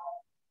mouth,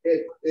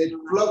 it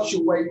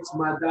fluctuates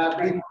my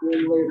diabetes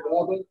one way or the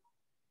other.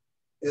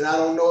 And I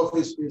don't know if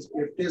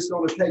it's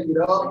going to take it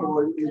up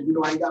or,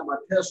 I ain't got my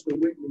tester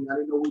with me. I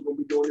didn't know we were going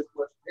to be doing this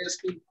much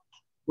testing.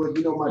 But,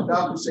 my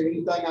doctor said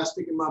anything I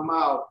stick in my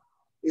mouth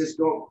is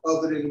going,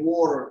 other than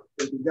water,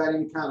 if it got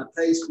any kind of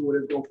taste to it,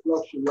 it's going to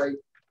fluctuate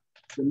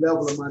the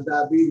level of my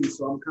diabetes.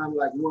 So I'm kind of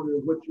like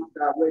wondering which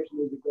direction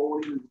is it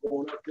going in? Is it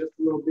going up just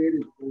a little bit?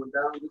 Is it going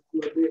down just a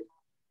little bit?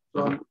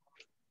 So I'm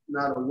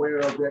not aware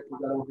of that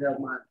because I don't have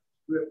my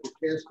script to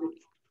test it.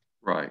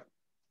 Right.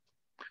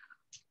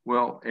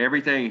 Well,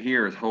 everything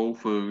here is whole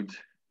foods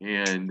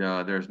and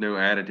there's no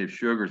additive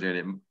sugars in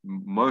it.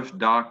 Most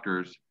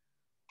doctors,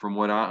 from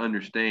what I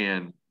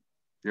understand,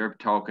 they're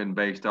talking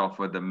based off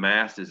of the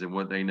masses and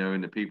what they know,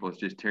 and the people is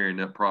just tearing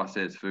up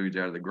processed foods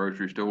out of the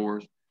grocery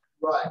stores.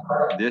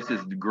 Right. This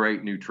is the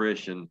great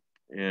nutrition,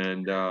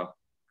 and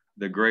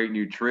the great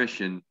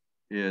nutrition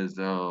is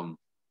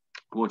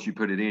once you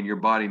put it in, your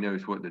body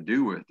knows what to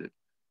do with it,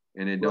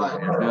 and it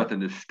don't. There's nothing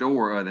to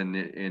store other than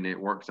it, and it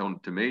works on.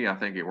 To me, I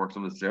think it works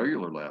on the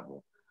cellular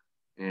level,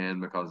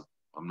 and because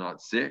I'm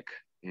not sick,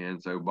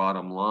 and so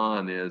bottom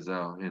line is,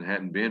 it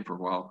hadn't been for a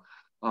while.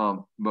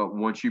 But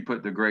once you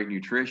put the great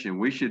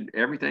nutrition,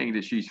 everything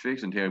that she's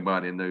fixing to tell you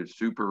about in those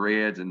super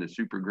reds and the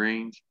super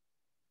greens,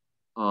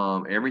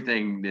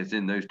 everything that's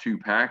in those 2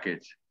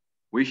 packets,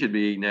 we should be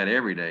eating that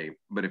every day.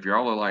 But if you're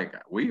all like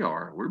we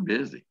are, we're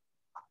busy.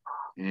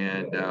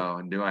 And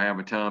do I have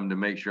a time to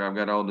make sure I've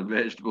got all the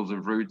vegetables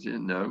and fruits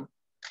in? No.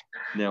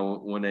 Now,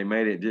 when they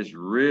made it just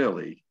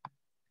really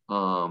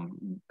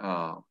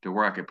to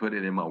where I could put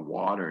it in my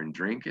water and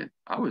drink it,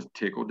 I was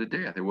tickled to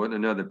death. It wasn't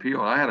another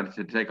pill. I had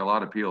to take a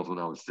lot of pills when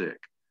I was sick.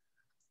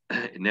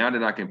 Now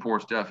that I can pour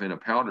stuff in a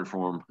powdered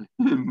form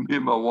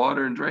in my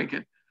water and drink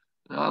it,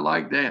 I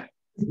like that.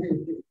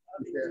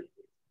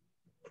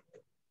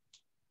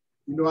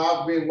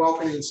 I've been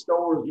walking in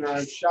stores now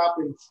and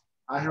shopping.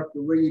 I have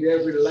to read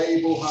every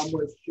label, how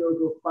much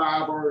sugar,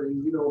 fiber,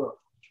 and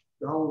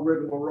the whole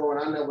rigmarole.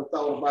 And I never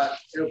thought about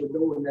ever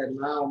doing that.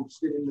 Now I'm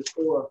sitting in the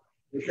store.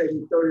 It takes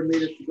me 30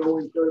 minutes to go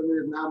in, 30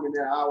 minutes. Now I'm in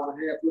that hour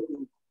and a half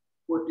looking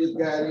what this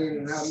got in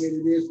and how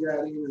many this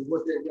got in and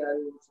what that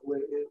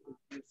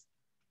got in.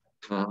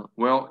 So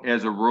well,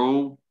 as a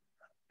rule,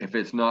 if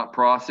it's not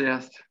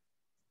processed,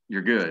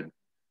 you're good.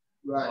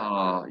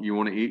 Right. You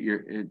want to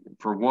eat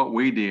for what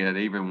we did,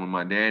 even when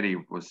my daddy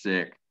was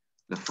sick,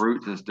 the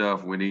fruits and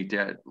stuff, we'd eat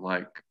that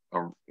like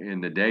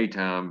in the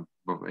daytime.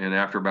 And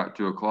after about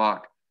 2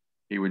 o'clock,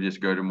 he would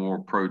just go to more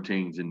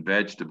proteins and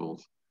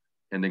vegetables.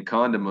 And then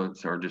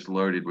condiments are just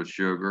loaded with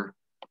sugar.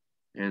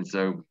 And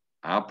so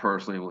I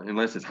personally,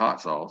 unless it's hot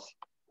sauce,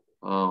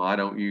 I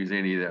don't use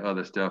any of the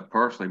other stuff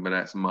personally, but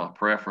that's my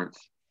preference.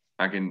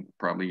 I can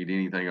probably eat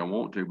anything I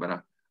want to, but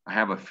I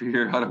have a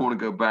fear I don't want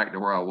to go back to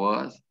where I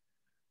was.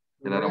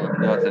 And I don't want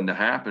nothing to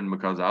happen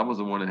because I was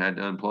the one that had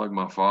to unplug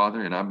my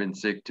father, and I've been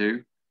sick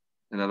too.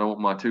 And I don't want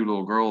my 2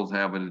 little girls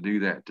having to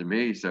do that to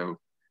me. So,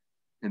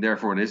 and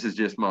therefore, this is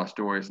just my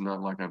story. It's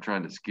not like I'm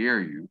trying to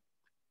scare you.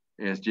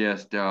 It's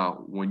just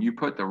when you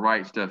put the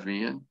right stuff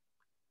in,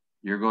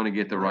 you're going to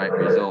get the right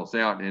results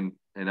out. And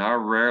I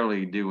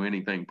rarely do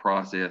anything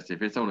processed.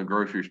 If it's on a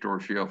grocery store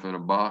shelf in a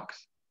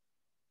box,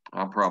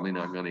 I'm probably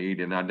not going to eat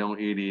it. And I don't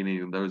eat any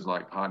of those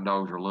like hot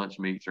dogs or lunch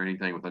meats or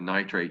anything with the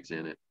nitrates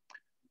in it,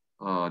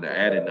 the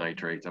added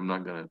nitrates. I'm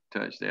not going to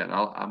touch that.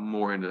 I'm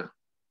more into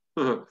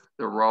the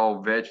raw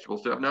vegetable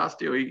stuff. Now I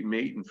still eat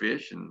meat and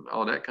fish and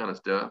all that kind of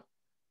stuff.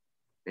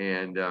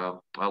 And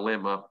I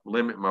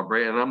limit my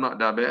bread, and I'm not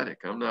diabetic.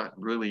 I'm not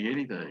really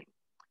anything.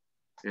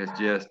 It's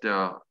just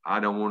I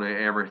don't want to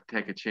ever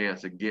take a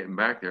chance of getting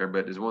back there.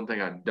 But there's one thing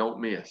I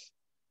don't miss: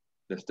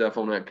 the stuff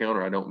on that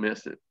counter. I don't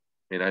miss it,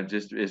 and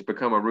it's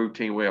become a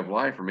routine way of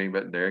life for me.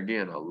 But there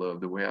again, I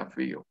love the way I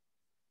feel.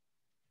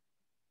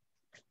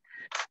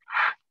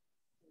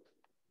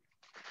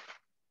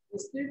 The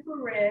Super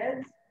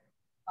Red,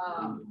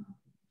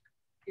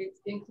 it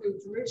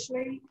includes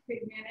richly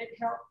pigmented,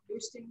 health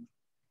boosting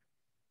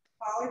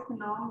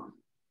polyphenol.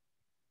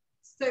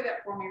 Say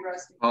that for me,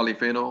 Rusty.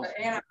 Polyphenols?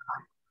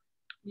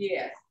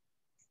 Yes.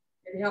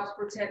 It helps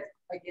protect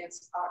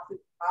against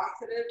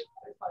oxidative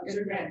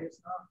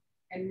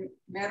and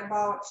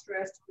metabolic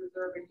stress to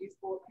preserve a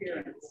youthful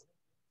appearance.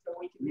 So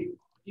we can be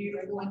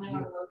beautiful and young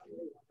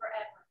looking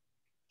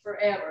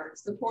forever.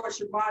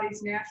 Supports your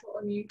body's natural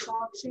immune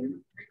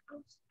function.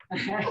 We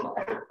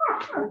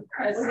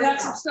got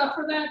some stuff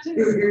for that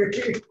too.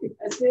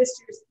 Assist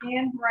your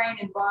skin, brain,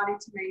 and body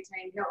to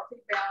maintain healthy,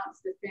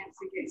 balanced defense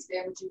against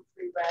damaging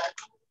free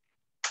radicals.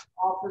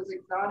 Offers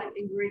exotic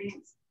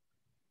ingredients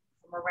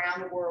from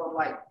around the world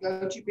like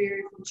goji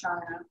berry from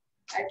China,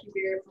 ackee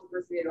berry from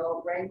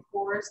Brazil,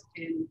 rainforest,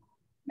 and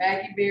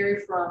Maggie berry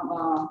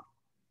from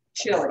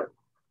Chile.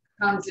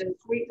 Comes in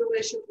sweet,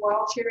 delicious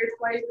wild cherry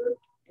flavor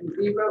and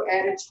 0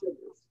 added sugars.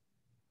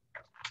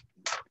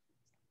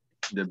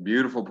 The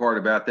beautiful part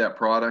about that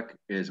product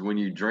is when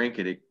you drink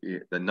it,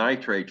 the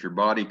nitrate, your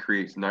body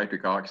creates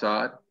nitric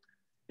oxide.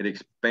 It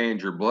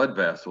expands your blood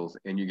vessels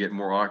and you get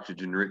more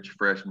oxygen-rich,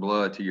 fresh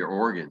blood to your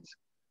organs.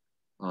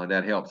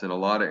 That helps in a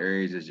lot of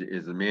areas as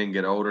the men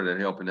get older, that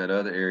help in that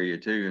other area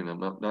too. And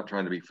I'm not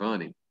trying to be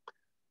funny.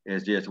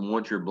 It's just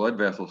once your blood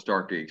vessels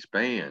start to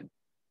expand,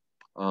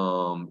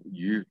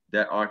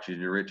 that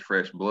oxygen-rich,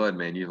 fresh blood,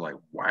 man, you're like,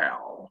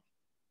 wow,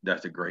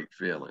 that's a great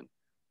feeling.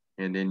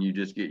 And then you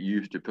just get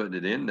used to putting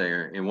it in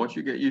there. And once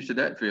you get used to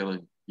that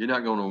feeling, you're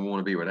not going to want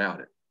to be without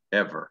it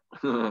ever.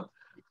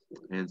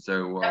 And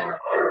so,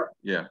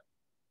 yeah.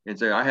 And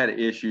so I had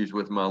issues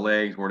with my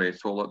legs where they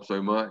swell up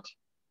so much.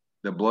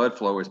 The blood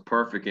flow is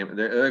perfect.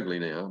 They're ugly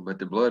now, but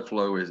the blood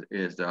flow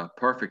is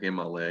perfect in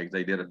my legs.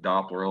 They did a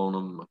Doppler on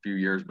them a few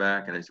years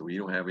back, and they said, well, you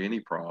don't have any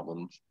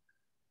problems.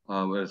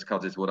 But it's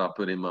because it's what I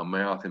put in my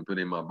mouth and put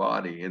in my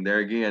body. And there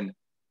again,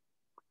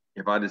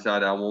 if I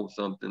decide I want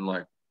something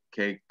like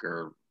cake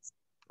or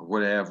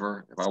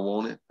whatever, if I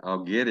want it,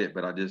 I'll get it,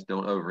 but I just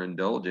don't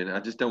overindulge in it. I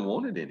just don't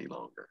want it any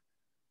longer.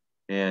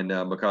 And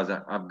because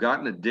I've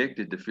gotten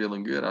addicted to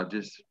feeling good,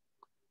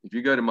 if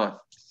you go to my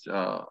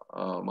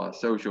my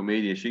social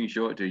media, she can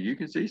show it to you. You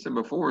can see some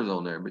befores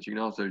on there, but you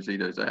can also see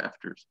those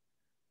afters.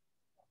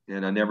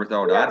 And I never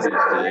thought I'd be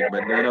sick,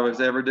 but none of us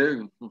ever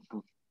do.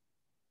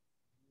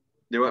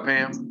 Do what,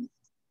 Pam?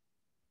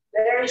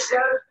 There you go.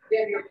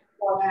 Then you're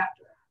before and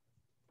after.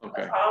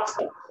 Okay. That's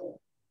awesome.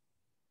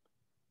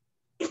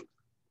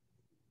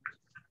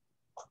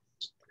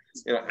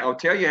 I'll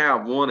tell you how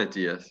I've wanted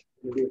this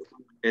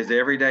is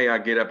every day I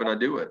get up and I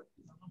do it.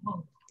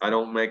 I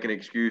don't make an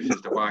excuse as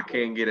to why I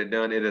can't get it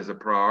done. It is a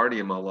priority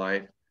in my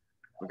life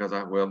because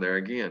there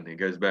again, it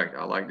goes back.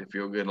 I like to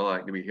feel good and I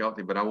like to be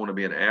healthy, but I want to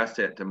be an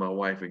asset to my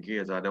wife and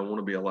kids. I don't want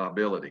to be a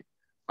liability.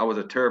 I was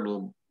a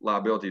terrible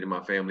liability to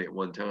my family at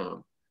one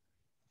time.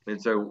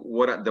 And so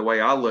the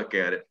way I look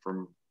at it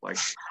from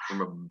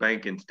a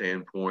banking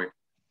standpoint,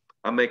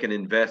 I make an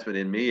investment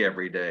in me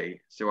every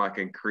day so I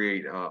can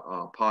create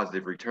a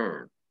positive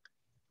return.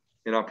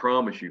 And I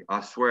promise you,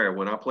 I swear,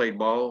 when I played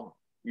ball,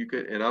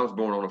 and I was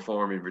born on a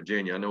farm in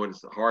Virginia. I know what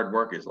hard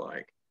work is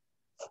like.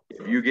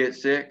 If you get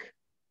sick,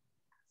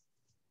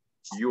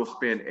 you'll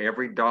spend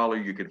every dollar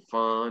you could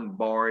find,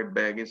 borrow,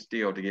 beg, and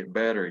steal to get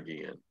better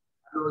again.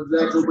 I know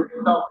exactly what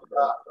you're talking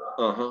about.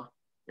 Uh-huh.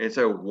 And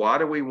so why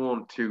do we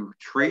want to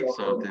treat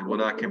something when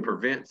I can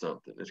prevent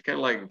something? It's kind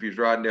of like if you was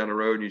riding down the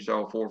road and you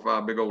saw 4 or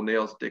 5 big old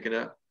nails sticking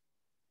up,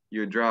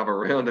 you'd drive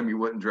around them, you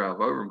wouldn't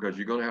drive over them because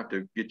you're going to have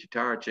to get your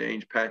tire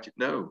changed, patch it.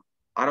 No,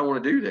 I don't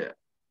want to do that.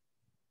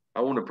 I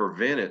want to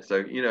prevent it.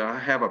 So, I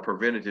have a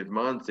preventative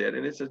mindset,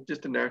 and it's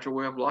just a natural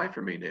way of life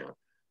for me now.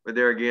 But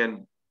there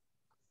again,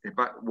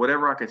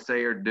 whatever I could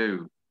say or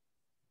do,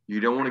 you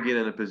don't want to get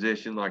in a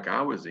position like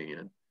I was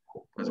in.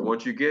 Because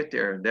once you get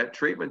there, that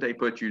treatment they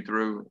put you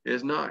through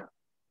it's not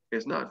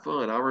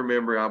fun. I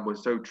remember I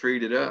was so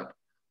treated up,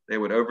 they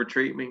would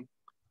over-treat me,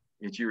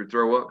 that you would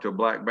throw up till a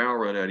black bowel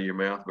run out of your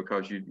mouth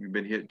because you've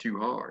been hit too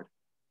hard.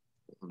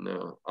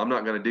 no, I'm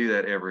not going to do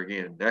that ever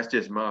again. That's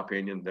just my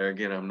opinion. There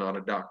again, I'm not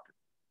a doctor.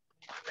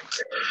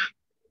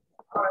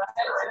 All right,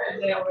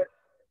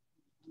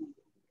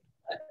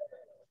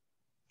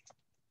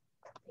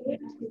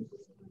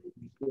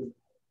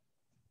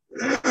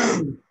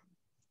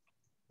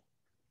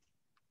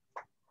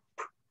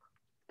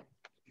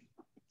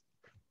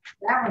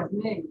 That was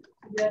me.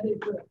 Yeah, they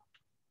did.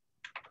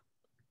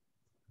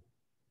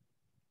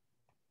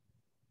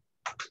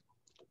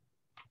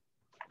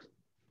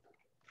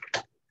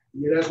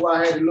 Yeah, that's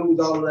why I had to lose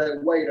all of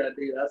that weight I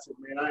did. I said,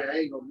 man, I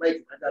ain't gonna make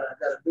it. I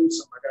gotta do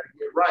something. I gotta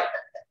get right.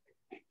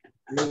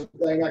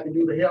 Anything I can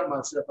do to help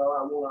myself, I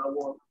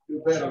want to do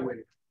better with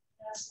it.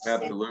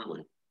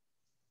 Absolutely.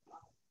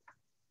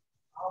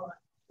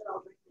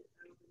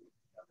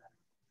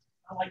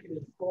 I like it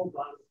in full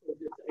bottle, so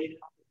just 8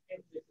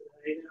 ounces.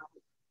 8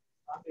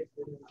 ounces.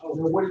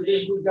 What is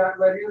this we got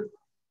right here?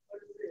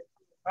 What is it?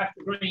 That's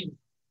the green.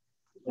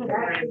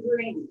 That's the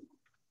green.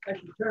 That's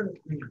the turnip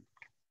green.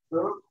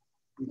 Huh?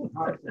 I'm gonna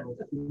put it down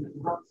for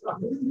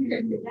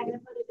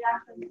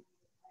you.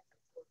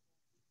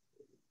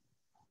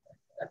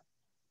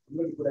 I'm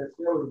looking for that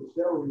celery. The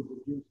celery is the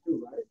juice too,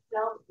 right?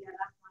 Celery, yeah,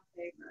 that's my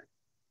favorite.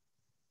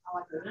 I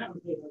like that. That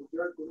would be a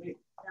jerk for me.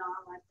 No,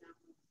 I like that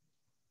one.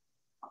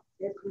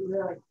 It's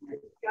really,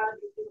 it's gotta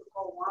be super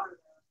cold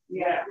water though.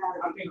 Yeah, It's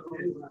gotta I be think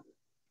cold. it is.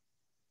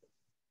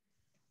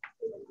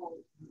 Super cold.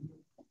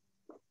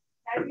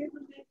 Have you ever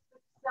mixed the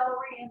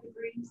celery and the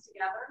greens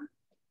together?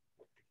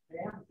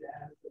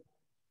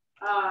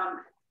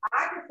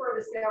 I prefer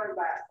the celery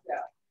by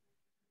itself.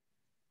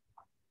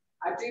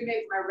 I do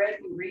mix my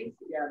red and greens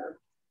together.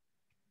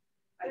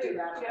 I do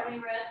that. Do you have any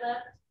red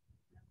left?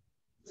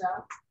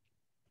 No.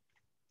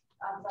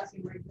 I was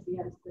asking where the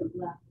other stuff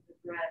left with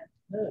the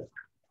red.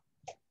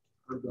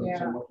 I'm gonna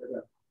tell what I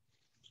got.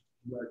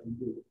 What I can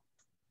do.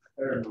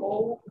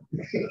 Oh,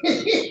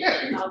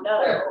 Oh, no.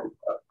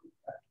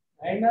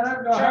 ain't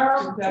nothing gonna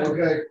hurt.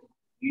 Okay.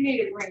 You need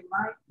a green,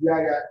 right? Yeah, I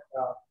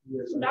got.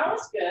 Yes. That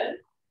was good.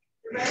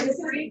 The red This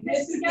and green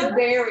is the together?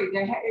 berry.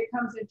 It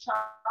comes in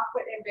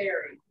chocolate and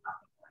berry.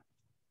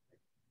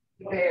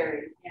 The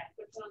berry. Yeah,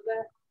 which one's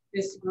that?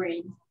 This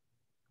green.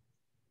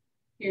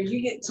 Here,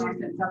 you get two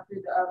since I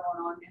threw the other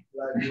one on you.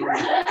 Like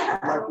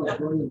this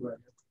green right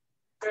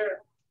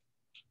Sure.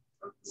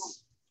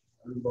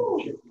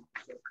 here.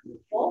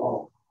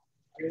 Oh.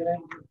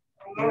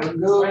 I'm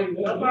good.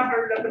 Nobody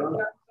heard nothing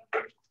about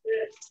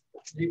it.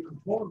 You can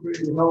cornbread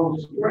You know,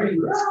 this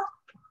green. What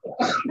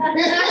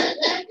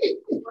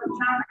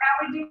time? How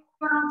we doing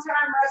on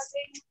time,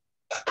 Rusty?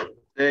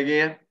 Say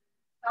again?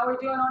 How we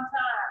doing on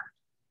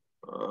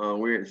time?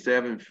 We're at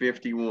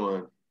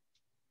 7:51.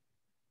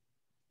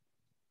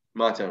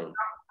 My time.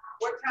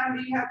 What time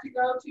do you have to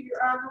go to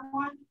your other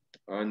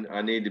one?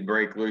 I need to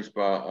break loose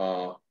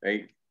by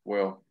 8.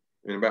 Well,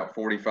 in about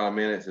 45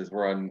 minutes is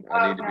where I need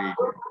to be.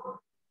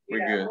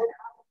 We're good.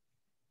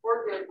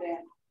 We're good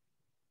then.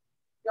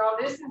 Y'all,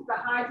 this is the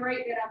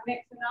hydrate that I'm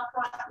mixing up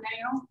right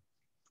now.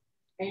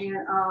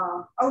 And,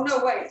 oh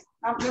no, wait,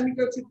 let me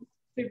go to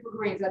super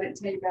greens. I didn't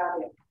tell you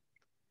about it.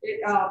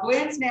 It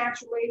blends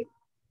naturally,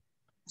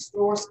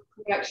 stores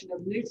a collection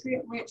of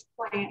nutrient-rich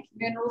plants,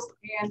 minerals,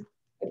 and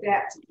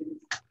adaptogens.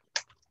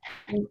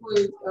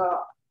 Include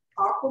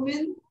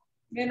aquamin,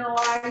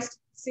 mineralized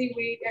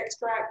seaweed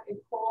extract,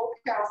 and coral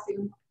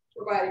calcium,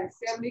 providing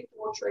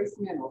 74 trace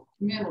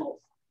minerals.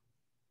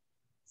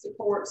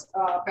 Supports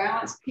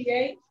balanced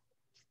pH,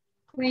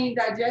 clean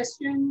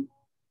digestion,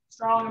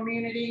 strong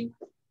immunity,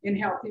 and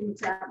healthy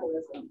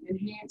metabolism.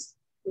 Enhanced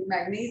with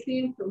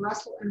magnesium for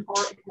muscle and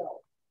heart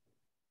health.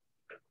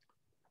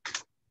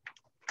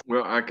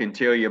 Well, I can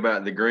tell you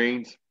about the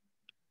greens.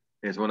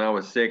 Is when I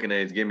was sick and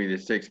they was giving me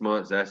the 6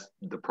 months, that's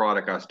the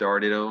product I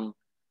started on.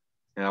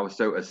 And I was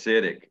so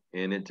acidic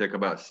and it took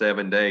about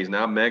 7 days.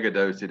 Now I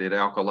megadosed it, it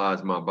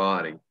alkalized my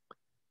body.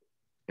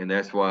 And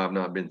that's why I've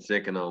not been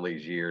sick in all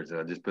these years.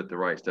 I just put the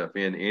right stuff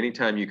in.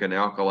 Anytime you can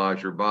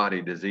alkalize your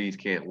body, disease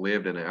can't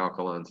live in an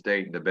alkaline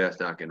state, the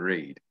best I can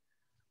read.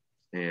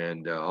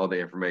 And all the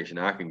information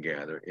I can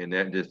gather. And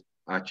that just,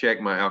 I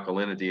check my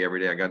alkalinity every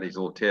day. I got these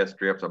little test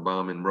strips, I buy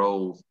them in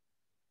rolls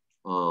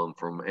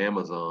from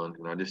Amazon.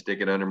 And I just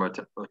stick it under my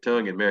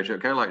tongue and measure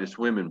it, kind of like the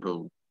swimming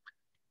pool.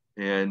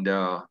 And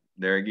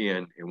there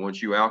again, and once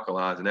you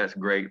alkalize, and that's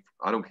great.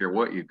 I don't care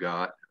what you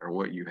got or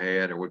what you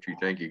had or what you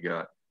think you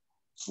got.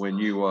 When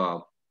you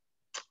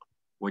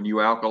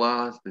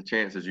alkalize, the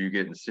chances of you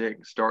getting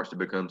sick starts to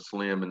become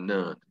slim and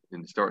none,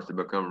 and starts to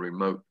become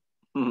remote.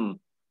 A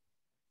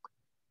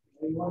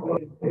little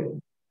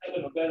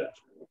better.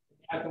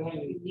 I can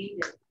when you need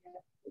it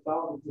with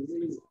all the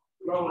disease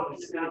growing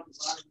inside the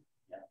body.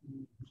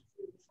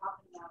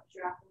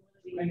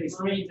 And the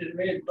greens and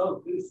red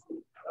both boost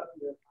up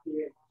your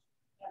pH.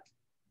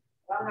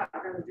 I'm not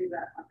going to do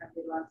that like I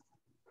did last time.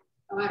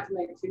 I'll have to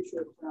make 2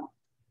 trips now.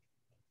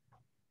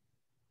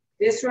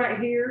 This right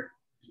here.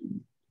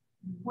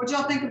 What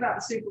y'all think about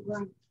the super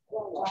green?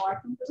 Well, I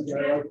like them.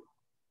 Yeah.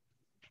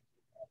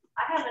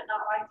 I haven't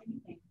not liked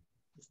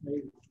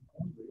anything.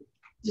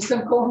 Just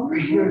some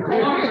cornbread.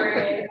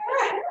 Cornbread.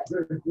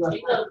 He loves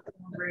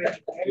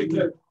cornbread. Very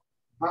good.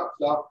 Hot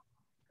stuff.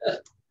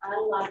 I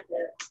like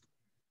that.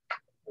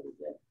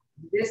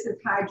 This is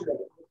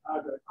hydrated.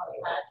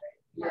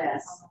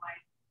 Yes.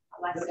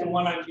 I like That's that. the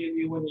one I give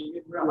you when you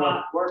get real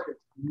hot working.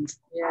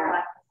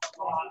 Yeah.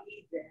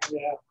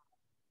 Yeah.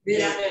 This,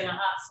 Yeah, in a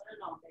hot sun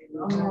all day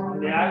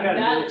long. Yeah, I got to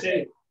do it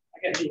too. I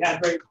got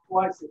dehydrated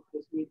twice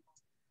this week.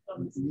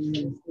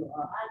 Hydrated.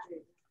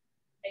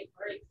 Take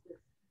breaks.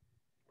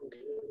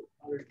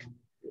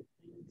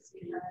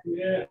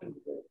 Yeah.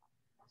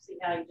 See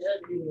how he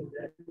does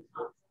it.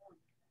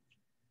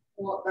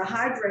 well, the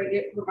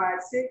hydrated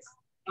provides 6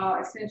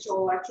 essential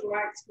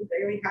electrolytes for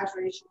daily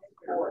hydration and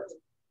support.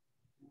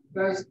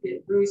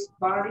 It boosts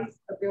body's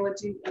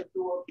ability to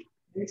absorb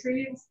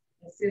nutrients,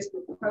 assists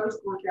with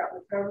post-workout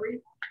recovery,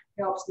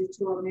 helps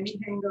detour many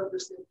hangover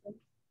symptoms,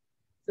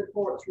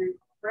 supports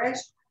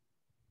refreshed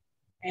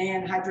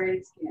and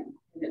hydrated skin.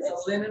 And it's a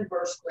linen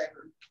burst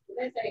flavor. Did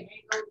they say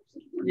hangover?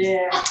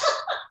 Yeah.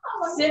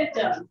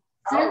 Symptoms.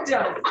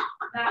 Symptoms,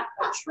 not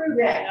a true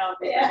bad.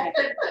 Yeah.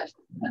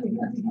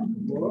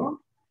 What?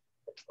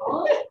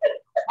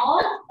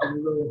 Oh,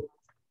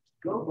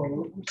 Go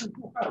home. we drank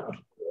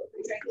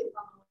it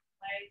on the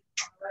way,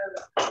 on the road,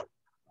 on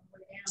the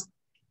way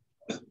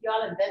down.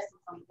 Y'all invested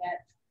some of that.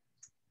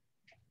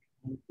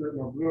 I'm setting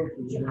my blood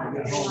pressure when I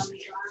get home.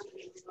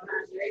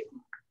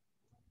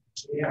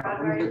 Yeah.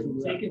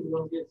 Chicken's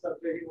gonna get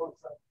something he wants.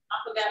 I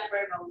forgot to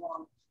bring my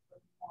water.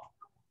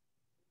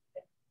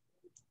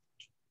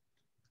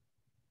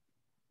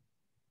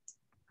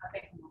 I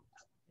think I'm gonna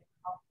take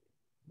coffee.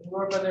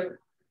 What about it?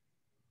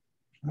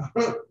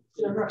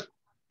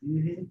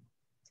 Mm-hmm.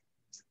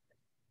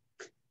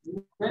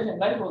 You read the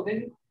label,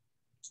 didn't you?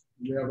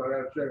 Yeah, but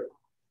that's it.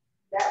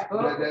 That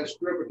book, That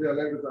strip will tell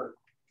everything.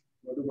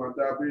 I do my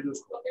diabetes.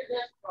 What is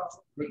that from?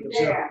 Look at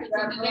Yeah. that. It's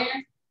in there?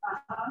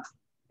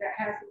 that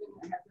has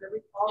every.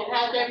 It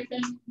has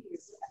everything?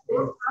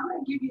 I'm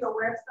gonna give you a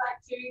website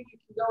too. You can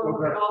go and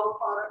look at all the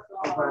products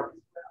online as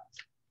well.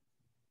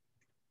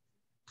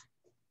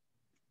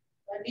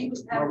 And he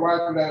was My having.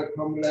 wife that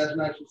told me last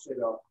night, she said,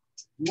 you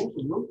want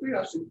some root beer?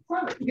 I said,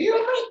 trying to kill me?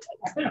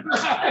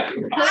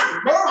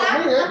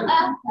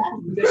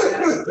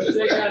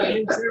 They got an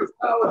insurance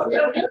policy.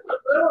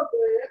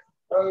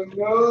 Oh,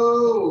 no,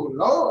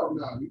 Lord,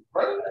 no, you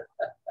pray.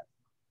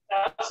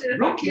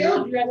 If I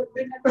killed you, I would have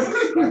been.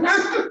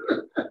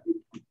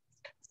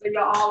 So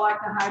y'all all like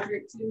the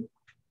hydrate too?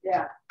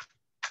 Yeah.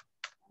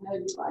 I know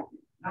you like it.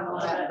 I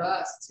love that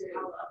bus too.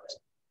 I love it.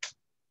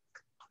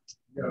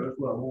 Yeah, that's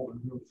what I want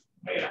to do.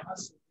 Yeah,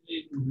 that's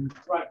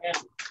right now.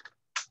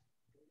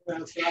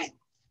 Outside.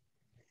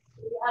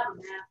 We have a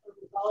map of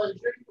all the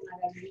drinking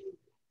I have used.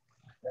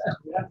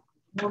 Yeah.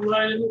 One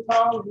line in the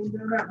car, one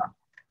down there.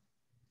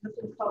 This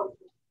is cold.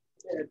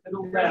 Yeah, it's on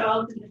They're that.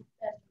 all in the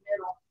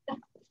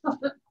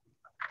middle.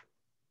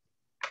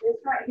 This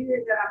right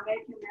here that I'm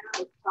making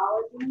now is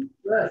collagen.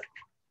 Russ,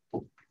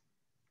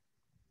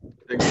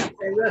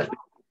 hey, Russ, how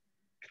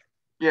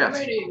Yes.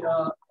 many,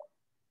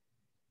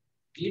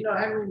 do you know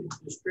how many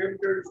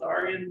distributors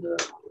are in the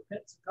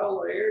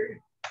Pensacola area?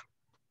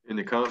 In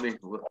the company,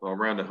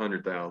 around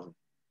 100,000.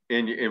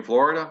 In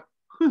Florida,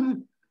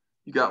 you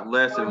got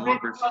less than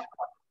 1%.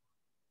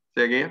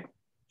 Say again?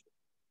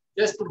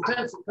 Just in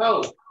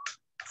Pensacola.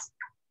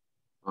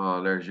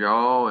 There's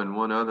y'all and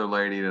one other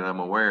lady that I'm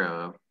aware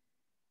of.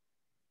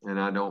 And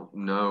I don't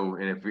know.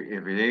 And if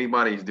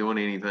anybody's doing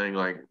anything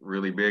like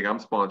really big, I'm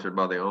sponsored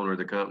by the owner of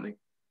the company.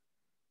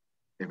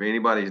 If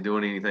anybody's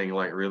doing anything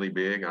like really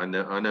big, I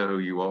know who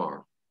you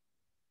are.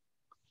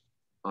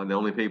 The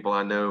only people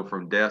I know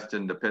from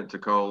Destin to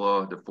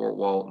Pensacola to Fort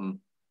Walton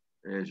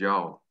is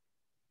y'all.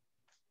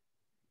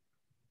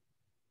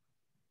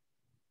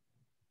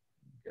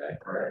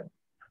 Okay.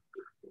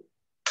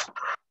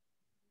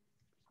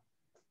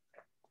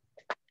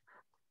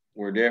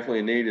 We're definitely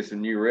in need of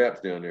some new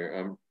reps down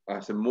there.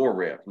 Some more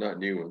reps, not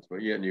new ones,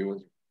 but yeah, new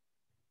ones.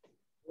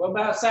 What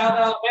about South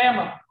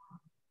Alabama?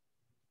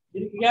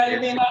 You got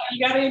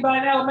anybody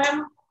in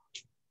Alabama?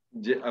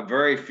 A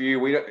very few.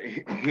 We don't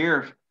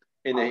here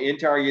in the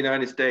entire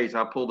United States.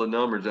 I pulled the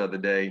numbers the other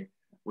day.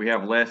 We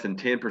have less than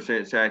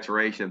 10%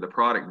 saturation of the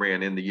product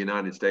brand in the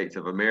United States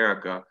of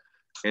America,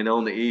 and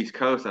on the East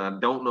Coast. And I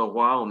don't know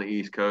why on the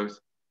East Coast,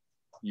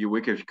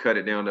 we could cut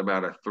it down to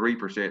about a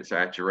 3%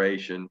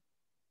 saturation.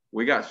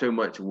 We got so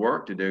much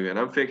work to do, and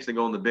I'm fixing to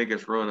go on the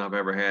biggest run I've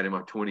ever had in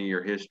my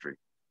 20-year history.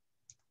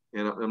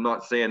 And I'm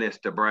not saying this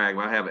to brag,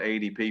 but I have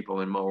 80 people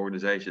in my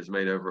organization that's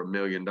made over $1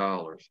 million.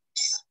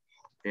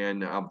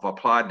 And I've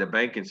applied the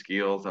banking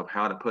skills of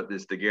how to put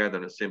this together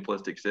in a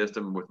simplistic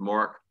system with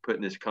Mark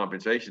putting this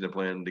compensation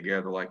plan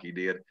together like he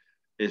did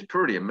is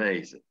pretty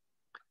amazing.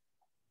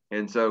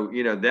 And so,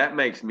 that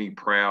makes me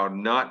proud,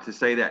 not to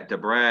say that to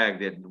brag,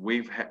 that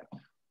we've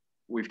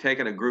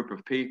taken a group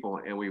of people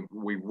and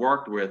we've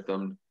worked with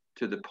them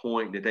to the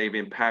point that they've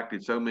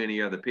impacted so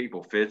many other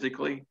people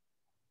physically.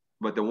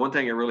 But the one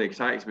thing that really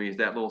excites me is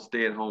that little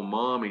stay-at-home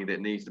mommy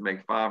that needs to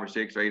make $500 or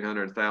 $600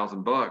 or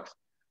 $800,000.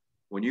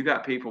 When you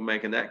got people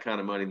making that kind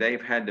of money,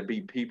 they've had to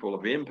be people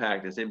of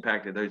impact that's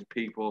impacted those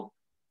people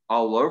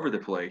all over the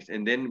place.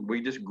 And then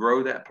we just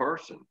grow that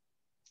person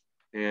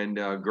and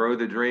grow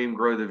the dream,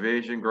 grow the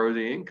vision, grow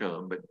the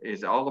income. But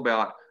it's all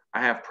about,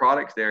 I have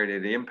products there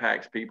that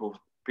impacts people's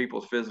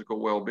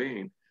physical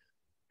well-being.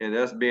 And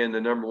us being the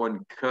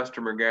 #1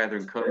 customer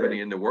gathering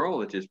company in the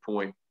world at this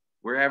point,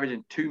 we're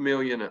averaging 2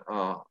 million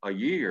a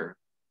year.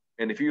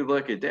 And if you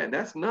look at that,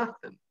 that's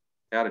nothing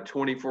out of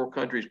 24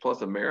 countries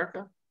plus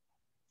America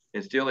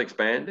and still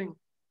expanding.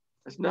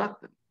 That's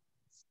nothing.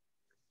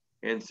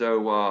 And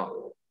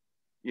so,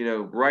 you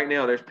know, right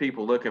now there's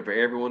people looking for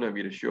every one of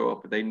you to show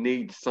up, but they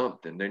need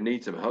something. They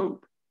need some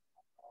hope.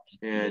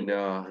 And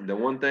the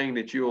one thing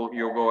that you'll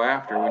go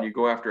after when you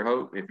go after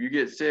hope, if you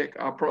get sick,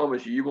 I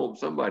promise you, you want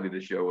somebody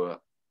to show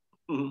up.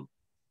 Oh,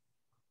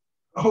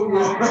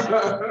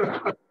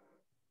 yeah.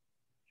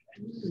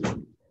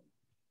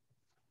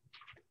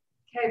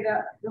 Okay,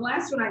 the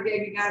last one I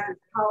gave you guys is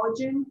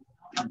collagen,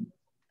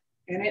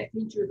 and it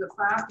features a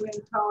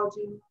 5-blend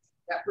collagen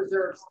that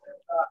preserves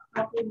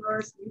healthy,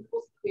 nourished,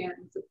 youthful skin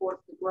and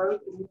supports the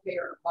growth and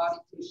repair of body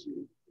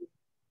tissue.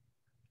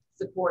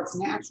 Supports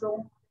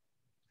natural,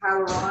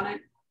 hyaluronic.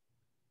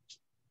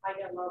 I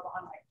got love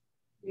on it.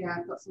 Yeah,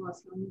 I thought someone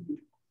else knew.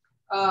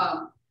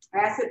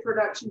 Acid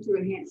production to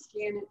enhance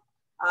skin,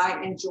 eye,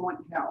 and joint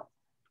health.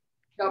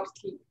 Helps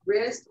keep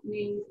wrists,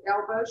 knees,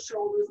 elbows,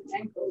 shoulders, and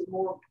ankles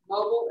more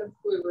mobile and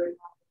fluid,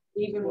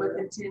 even with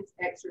intense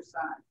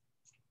exercise.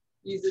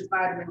 Uses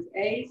vitamins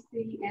A,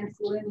 C, and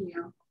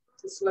selenium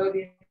to slow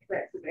the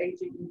effects of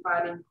aging and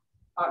fighting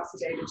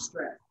oxidative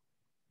stress.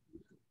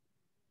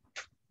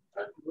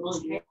 That's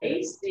really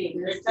tasty.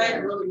 It tastes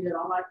really good.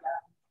 I like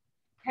that.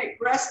 Hey,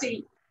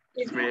 Rusty,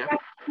 is it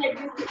best to take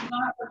this at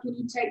night, or can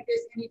you take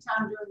this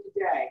anytime during the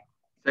day?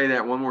 Say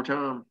that one more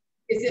time.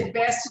 Is it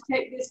best to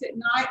take this at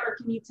night, or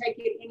can you take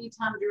it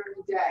anytime during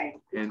the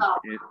day? And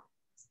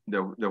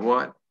the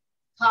what?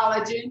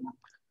 Collagen.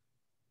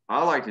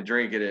 I like to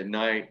drink it at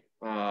night,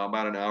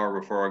 about an hour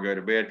before I go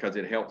to bed, because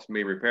it helps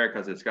me repair,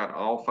 because it's got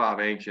all 5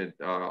 ancient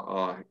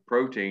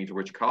proteins,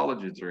 which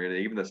collagens are in it,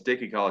 even the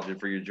sticky collagen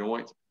for your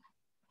joints.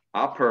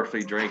 I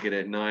personally drink it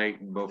at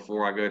night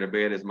before I go to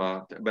bed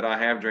but I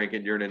have drank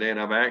it during the day, and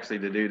I've actually,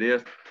 to do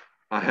this,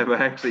 I have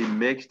actually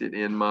mixed it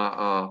in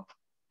my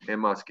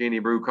Skinny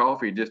Brew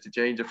coffee just to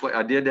change the flavor.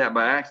 I did that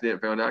by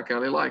accident, found out I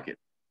kind of like it.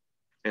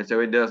 And so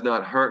it does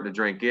not hurt to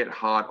drink it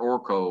hot or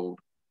cold.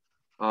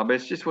 But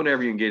it's just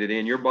whenever you can get it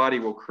in. Your body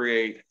will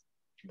create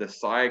the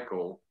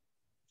cycle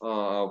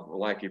of,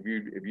 like, if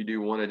you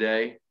do one a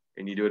day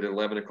and you do it at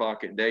 11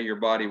 o'clock at day, your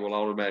body will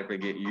automatically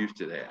get used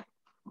to that.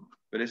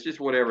 But it's just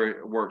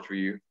whatever works for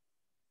you.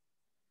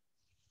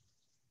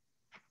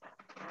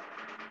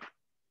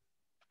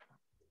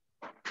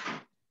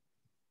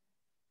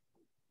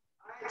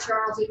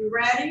 Charles, are you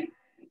ready?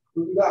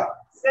 Yeah.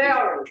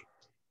 Celery.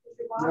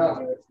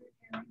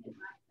 Yeah.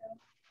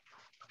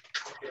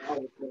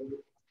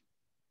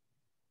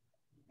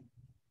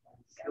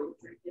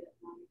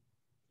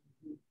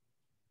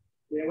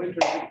 Yeah, we drink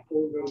it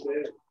before we go to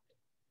bed.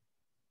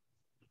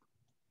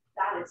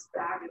 That is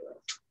fabulous.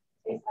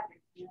 Tastes like a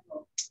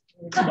candle.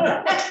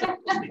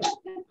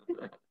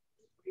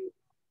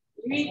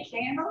 You eat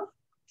candles?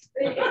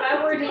 If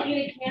I were to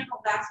eat a candle,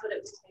 that's what it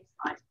would taste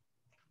like.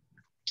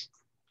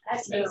 That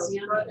tastes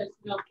yummy. It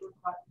smells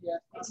like, yeah.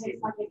 It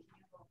tastes like a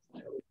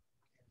candle.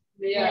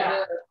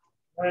 Yeah.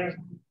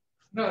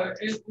 No,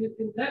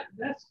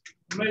 that's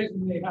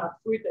amazing me how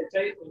sweet they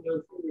taste when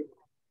those fruit.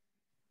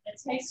 It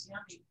tastes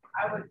yummy.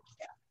 I would,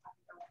 yeah.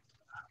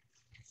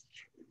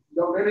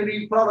 Don't any of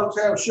these products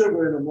have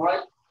sugar in them,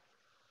 right?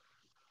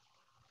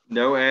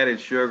 No added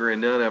sugar in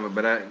none of it,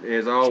 but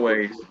as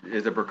always,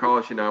 as a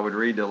precaution, I would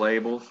read the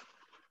labels.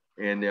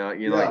 And,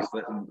 like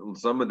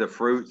some of the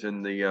fruits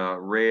and the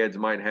reds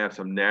might have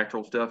some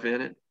natural stuff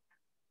in it,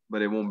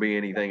 but it won't be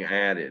anything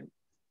added.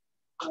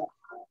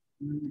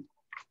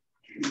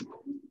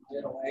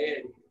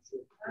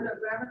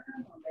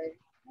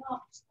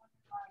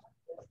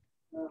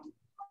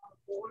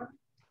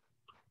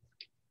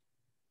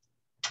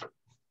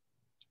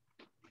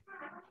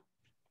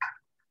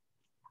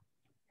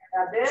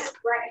 Now this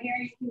right here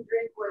you can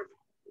drink with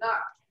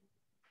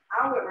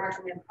I wouldn't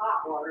recommend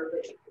hot water,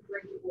 but you can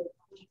drink it with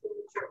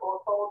temperature or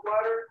cold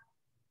water.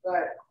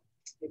 But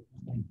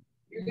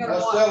you're gonna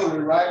That's want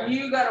celery, right?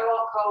 You gotta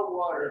want cold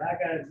water. I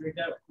gotta drink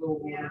that with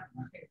cold water. Yeah. I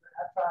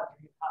tried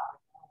to get hot.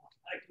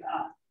 Like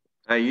that.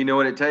 Hey, you know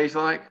what it tastes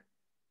like?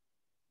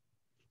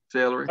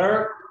 Celery.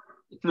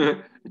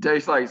 It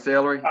tastes like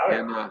celery.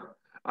 And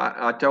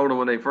I told them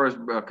when they first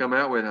come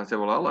out with it, I said,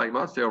 well, I like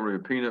my celery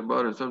with peanut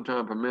butter and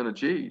sometimes pimento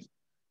cheese.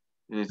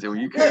 And he said, well,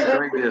 you can't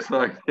drink this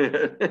like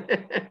that.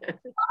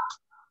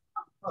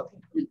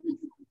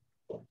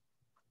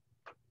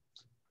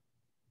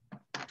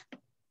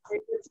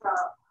 Take your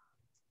top.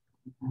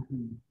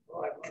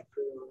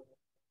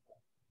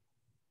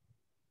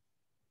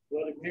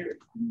 Bloody Mary.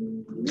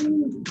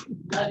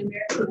 Bloody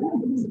Mary.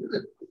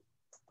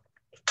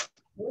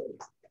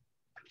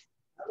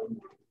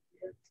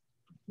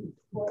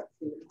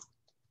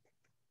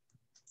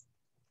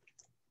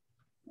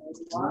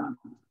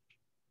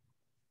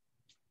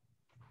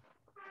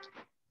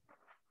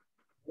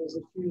 There's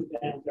a few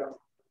down there.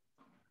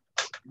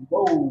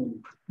 Whoa.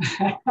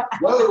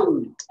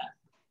 Whoa.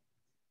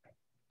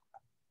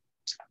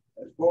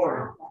 That's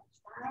boring.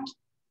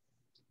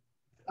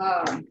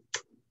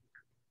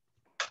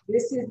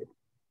 This is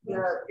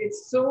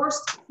it's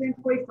sourced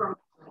simply from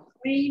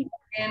clean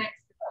organic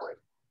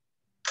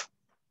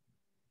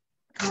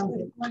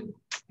soil.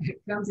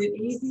 It comes in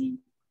easy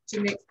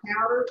to mix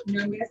powder,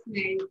 no mess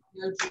made,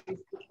 no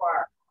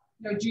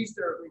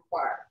juicer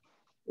required.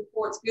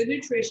 Supports good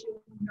nutrition,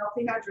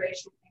 healthy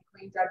hydration, and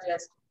clean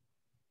digestion.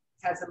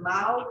 Has a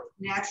mild,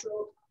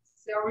 natural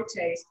celery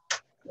taste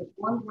with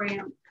 1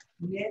 gram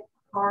net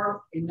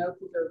carb and no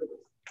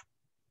preservatives.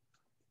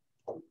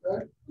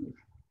 Okay.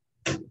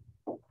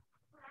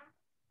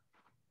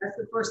 That's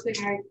the first thing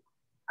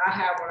I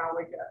have when I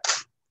wake up.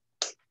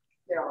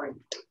 Celery.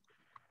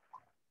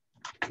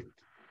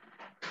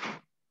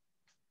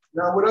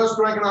 Now, with us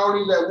drinking all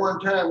these at one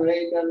time, it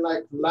ain't nothing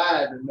like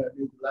live and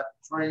nothing like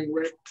a train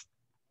wreck.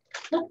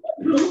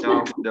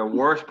 Now, the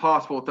worst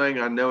possible thing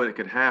I know that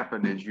could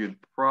happen is you'd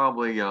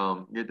probably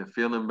get to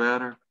feeling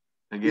better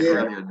and get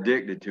really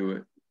addicted to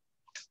it.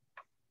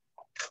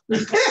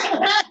 That'd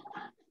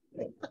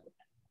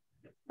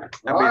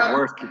be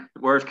the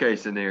worst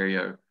case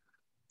scenario.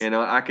 And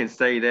I can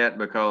say that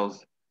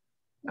because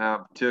I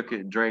took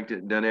it, drank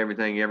it, done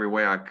everything every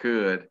way I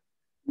could.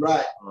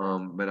 Right.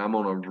 But I'm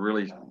on a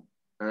really,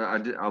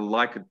 I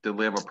like to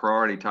live a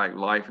priority type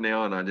life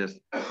now, and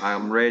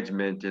I'm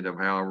regimented of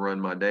how I run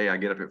my day. I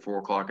get up at 4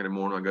 o'clock in the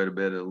morning, I go to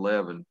bed at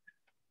 11,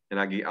 and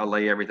I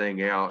lay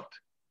everything out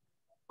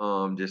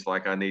just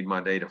like I need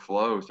my day to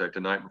flow. So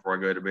tonight before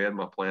I go to bed,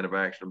 my plan of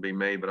action will be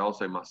made, but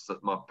also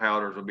my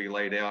powders will be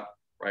laid out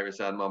right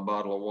beside my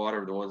bottle of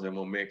water, the ones that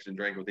we'll mix and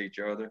drink with each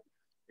other.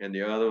 And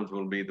the other ones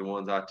will be the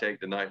ones I take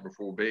the night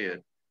before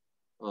bed.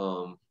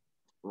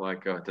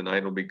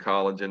 Tonight will be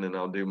collagen, and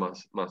I'll do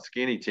my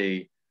skinny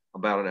tea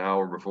about an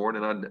hour before.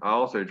 And then I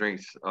also drink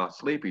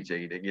sleepy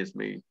tea that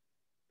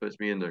puts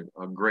me into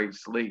a great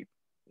sleep.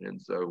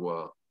 And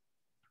so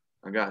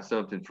I got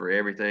something for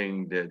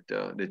everything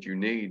that you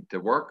need to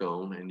work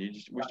on. And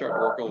we start to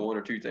work on 1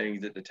 or 2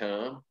 things at a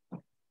time.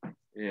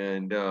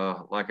 And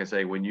like I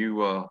say, when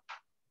you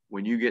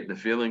get the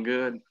feeling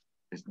good,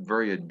 it's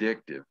very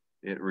addictive.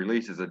 It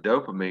releases a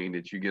dopamine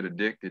that you get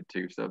addicted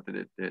to,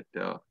 something that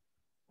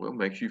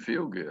makes you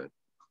feel good.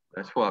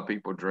 That's why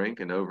people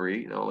drink and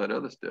overeat and all that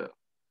other stuff.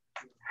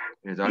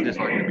 Because I just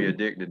like to be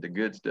addicted to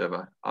good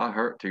stuff. I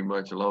hurt too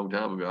much a long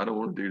time ago. I don't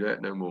want to do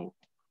that no more.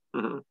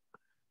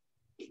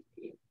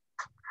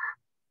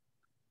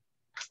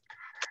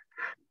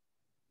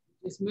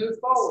 Just move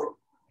forward.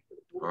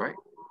 All right.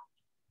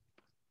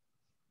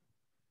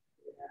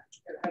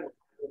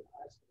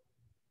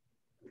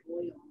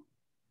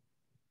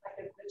 Like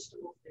a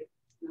vegetable stick.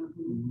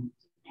 Mm-hmm.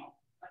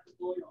 Like a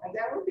bouillon. And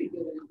that would be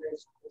good in a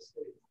vegetable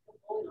stick. A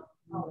bouillon.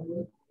 Oh, it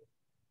would.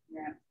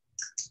 Yeah.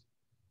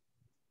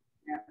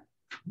 Yeah.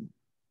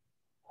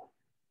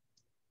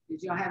 Did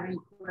y'all have any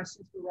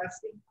questions for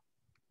Rusty?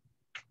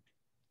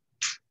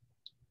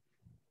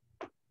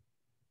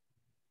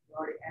 You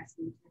already asked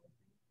him.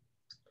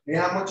 Hey,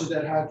 how much is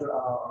that hydrate?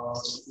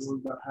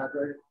 The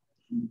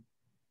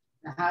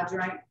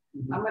hydrate.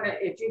 Mm-hmm.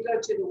 If you go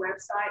to the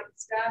website and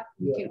stuff,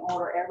 you can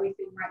order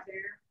everything right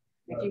there.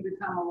 If you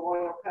become a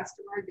loyal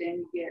customer, then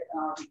you get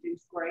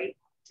reduced rate,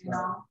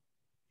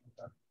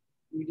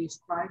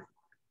 reduced price.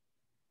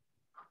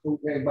 So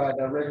we can buy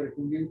directly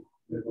from you?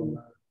 You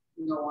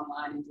can go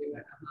online and do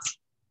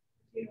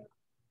it.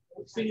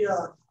 What's the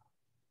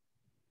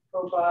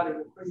probiotic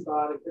or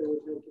prebiotic that we're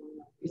taking?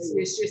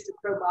 It's just a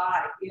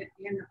probiotic.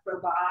 In the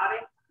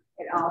probiotic,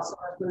 it also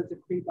includes a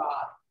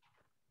prebiotic.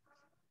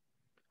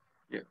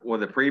 Yeah, well,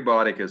 the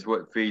prebiotic is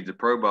what feeds the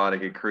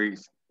probiotic. It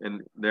creates,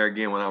 and there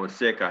again, when I was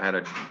sick, I had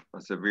a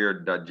severe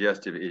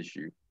digestive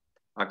issue.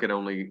 I could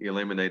only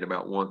eliminate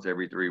about once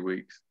every 3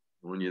 weeks.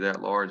 When you're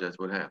that large, that's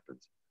what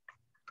happens.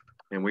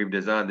 And we've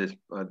designed this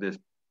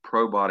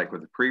probiotic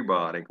with a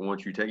prebiotic.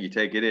 Once you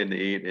take it in to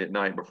eat at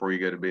night before you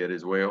go to bed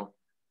as well.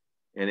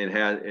 And it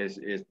has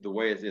the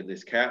way it's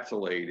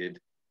encapsulated.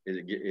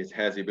 It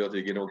has the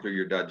ability to get on through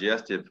your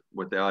digestive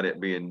without it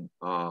being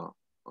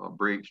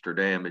breached or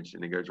damaged,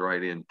 and it goes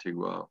right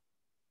into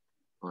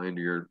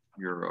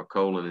your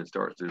colon and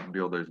starts to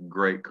build those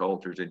great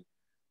cultures.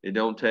 It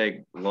don't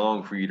take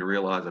long for you to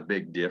realize a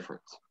big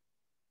difference.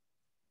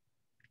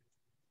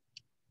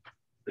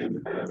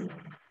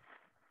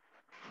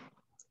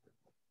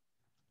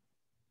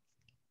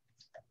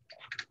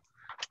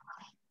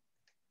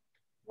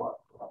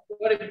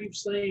 What have you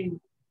seen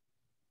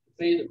to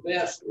be the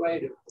best way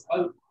to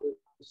promote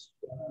this?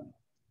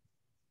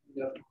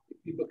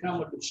 If you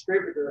become a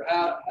distributor,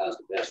 how's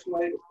the best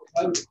way to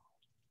promote it?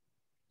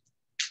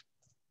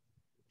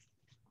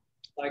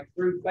 Like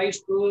through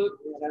Facebook?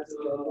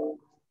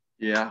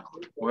 Yeah,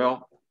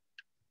 well,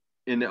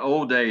 in the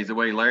old days, the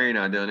way Larry and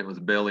I done it was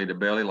belly to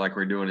belly, like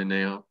we're doing it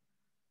now.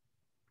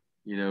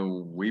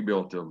 We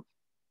built a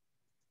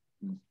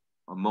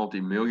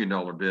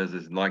multi-million-dollar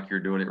business like you're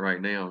doing it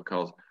right now,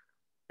 because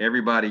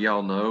everybody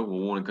y'all know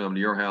will want to come to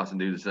your house and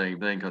do the same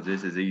thing because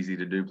this is easy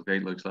to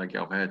duplicate. Looks like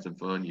y'all had some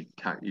fun.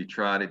 You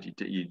tried it.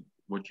 You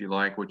what you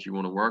like, what you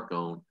want to work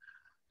on.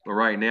 But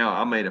right now,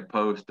 I made a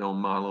post on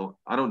my little.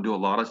 I don't do a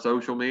lot of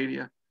social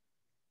media,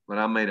 but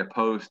I made a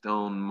post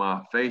on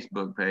my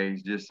Facebook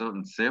page, just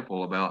something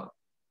simple about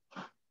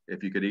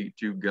if you could eat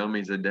 2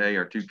 gummies a day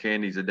or 2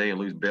 candies a day and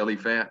lose belly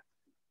fat.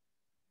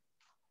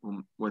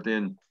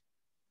 Within,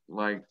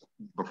 like,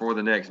 before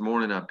the next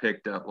morning, I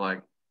picked up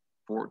like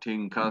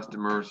 14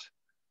 customers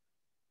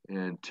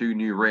and 2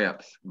 new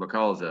reps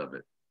because of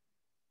it.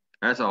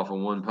 That's off of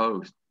one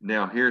post.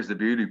 Now, here's the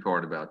beauty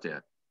part about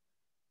that.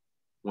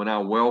 When I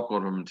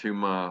welcomed them to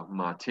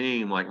my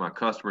team, like my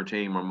customer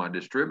team or my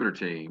distributor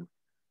team,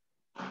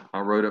 I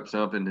wrote up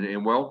something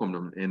and welcomed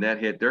them, and that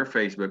hit their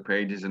Facebook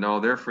pages, and all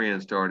their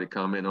friends started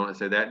commenting on it.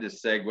 So that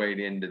just segued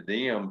into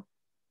them.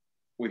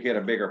 We hit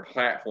a bigger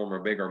platform, a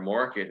bigger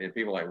market, and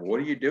people are like, "What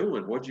are you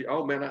doing?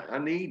 Oh man, I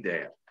need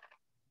that."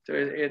 So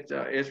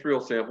it's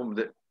real simple.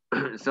 That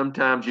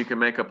sometimes you can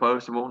make a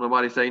post and won't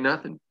nobody say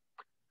nothing,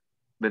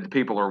 but the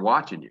people are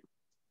watching you.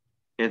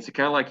 It's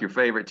kind of like your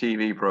favorite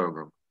TV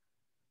program.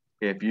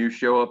 If you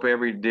show up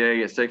every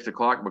day at 6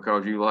 o'clock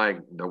because you like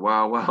the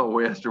Wild Wild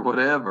West or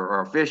whatever,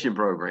 or a fishing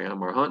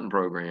program or a hunting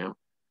program,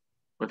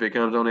 if it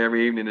comes on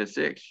every evening at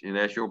 6 and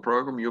that's your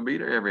program, you'll be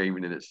there every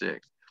evening at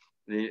 6.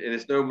 And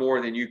it's no more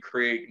than you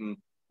creating,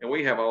 and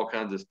we have all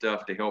kinds of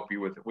stuff to help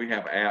you with. We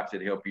have apps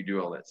that help you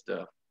do all that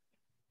stuff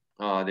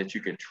that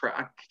you can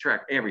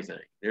track everything.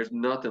 There's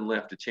nothing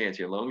left to chance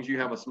here. As long as you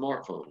have a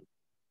smartphone,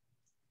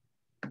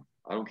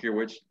 I don't care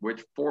which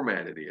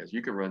format it is,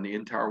 you can run the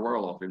entire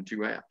world off them 2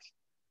 apps.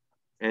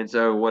 And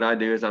so what I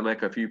do is I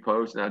make a few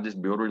posts and I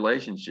just build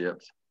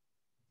relationships.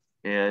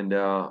 And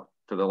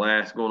for the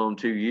last going on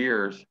 2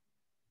 years,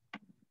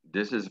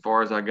 this is as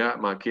far as I got.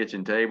 My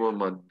kitchen table,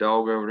 my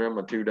dog over there,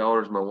 my 2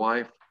 daughters, my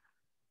wife.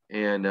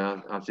 And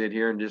I sit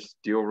here and just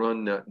still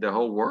run the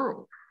whole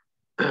world.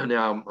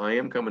 Now, I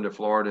am coming to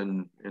Florida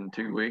in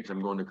 2 weeks.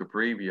 I'm going to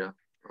Caprivia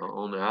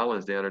on the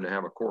islands down there to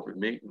have a corporate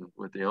meeting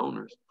with the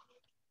owners.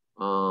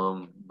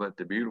 But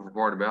the beautiful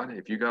part about it,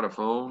 if you got a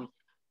phone,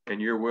 and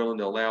you're willing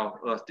to allow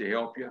us to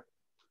help you,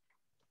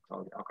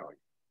 I'll call you.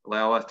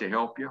 Allow us to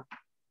help you.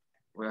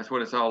 Well, that's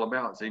what it's all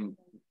about. See,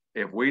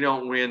 if we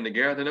don't win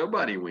together,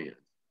 nobody wins.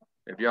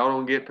 If y'all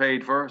don't get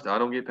paid first, I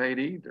don't get paid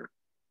either.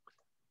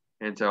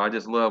 And so I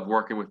just love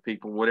working with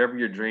people. Whatever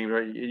your dream,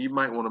 right? You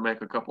might want to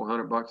make a couple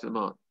 $100 a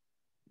month.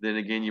 Then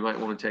again, you might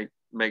want to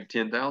make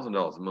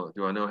 $10,000 a month.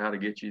 Do I know how to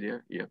get you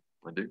there? Yeah,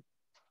 I do.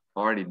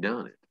 Already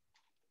done it.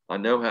 I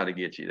know how to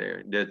get you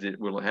there.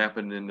 Will it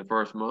happen in the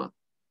first month?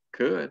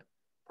 Could.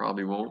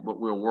 Probably won't, but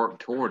we'll work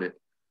toward it.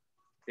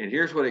 And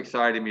here's what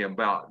excited me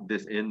about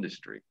this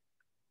industry: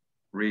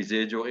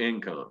 residual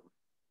income.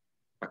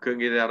 I couldn't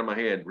get it out of my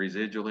head,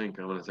 residual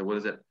income. And I said, what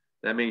is that?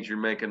 That means you're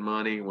making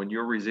money when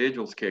your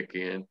residuals kick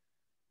in,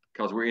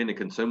 because we're in the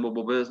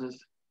consumable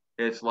business.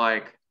 It's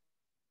like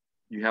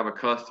you have a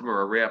customer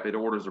or a rep that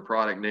orders a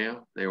product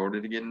now, they order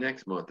it again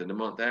next month and the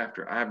month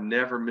after. I've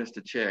never missed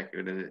a check,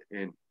 and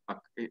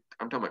I'm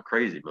talking about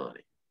crazy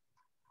money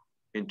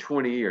in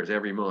 20 years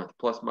every month,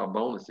 plus my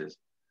bonuses.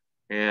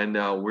 And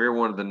we're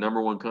one of the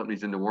 #1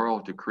 companies in the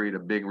world to create a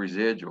big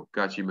residual.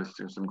 Got you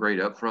some great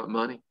upfront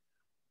money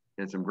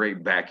and some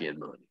great back-end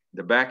money.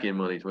 The back-end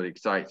money is what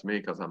excites me,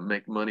 because I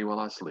make money while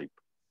I sleep,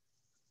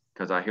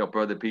 because I help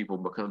other people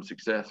become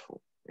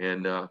successful.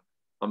 And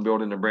I'm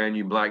building a brand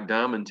new Black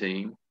Diamond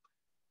team,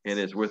 and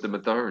it's with the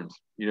Mathurns.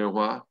 You know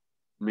why?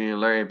 Me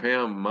and Larry and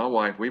Pam, my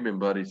wife, we've been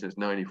buddies since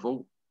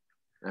 '94.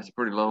 That's a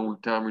pretty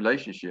long time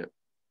relationship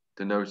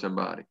to know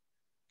somebody.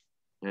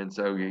 And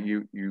so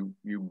you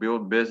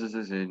build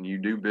businesses and you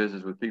do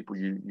business with people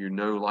you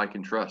know, like,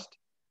 and trust.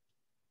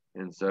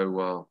 And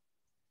so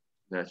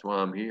that's why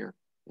I'm here.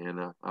 And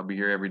I'll be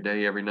here every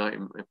day, every night.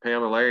 And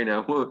Pam and Larry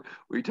now,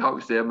 we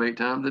talk 7-8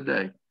 times a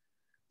day.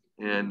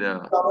 And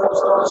in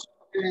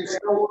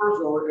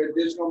stores, or is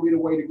this going to be the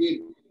way to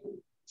get it?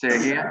 Say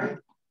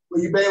again?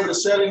 Will you be able to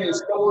sell it in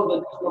stores, or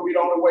is this going to be the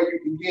only way you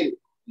can get it?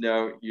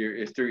 No,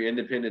 it's through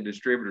independent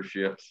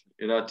distributorships.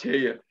 And I'll tell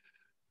you,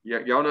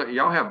 y'all know,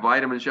 y'all have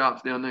vitamin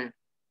shops down there?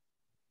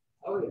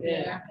 Oh,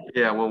 yeah.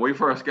 Yeah, when we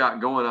first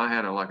got going, I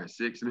had like a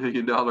 $6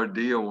 million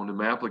deal on them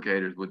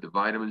applicators with the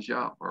vitamin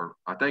shop, or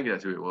I think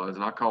that's who it was.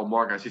 And I called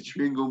Mark. I said,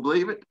 "You ain't gonna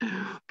believe it.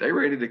 They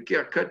ready to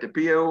cut the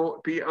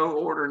PO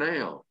order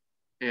now."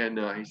 And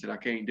he said, "I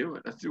can't do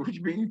it." I said, "What do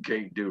you mean you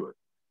can't do it?"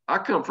 I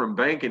come from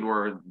banking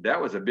where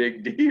that was a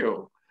big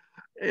deal.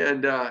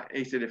 And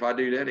he said, "If I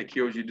do that, it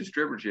kills your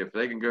distributorship.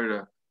 They can go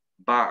to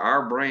buy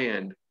our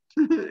brand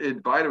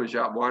in vitamin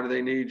shop. Why do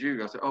they need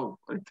you?" I said, "Oh,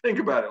 think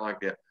about it like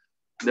that."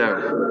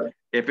 No,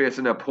 if it's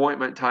an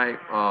appointment type,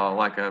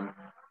 like a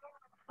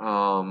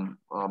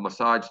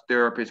massage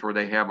therapist where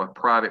they have a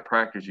private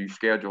practice, you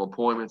schedule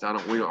appointments.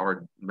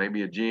 Or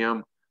maybe a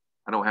gym.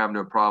 I don't have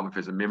no problem if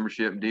it's a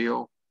membership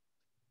deal.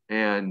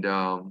 And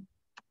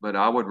but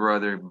I would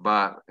rather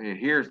buy.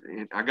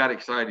 And I got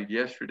excited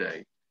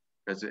yesterday,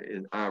 because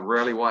I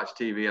rarely watch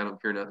TV. I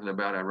don't care nothing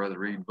about it. I'd rather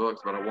read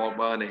books. But I walked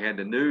by and they had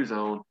the news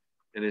on,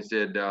 and it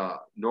said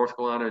North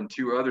Carolina and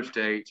 2 other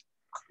states,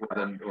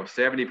 or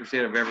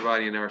 70% of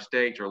everybody in our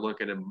states are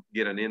looking to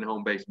get an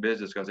in-home based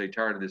business because they're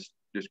tired of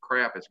this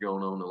crap that's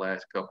going on the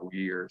last couple of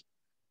years,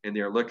 and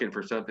they're looking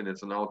for something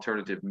that's an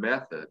alternative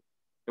method,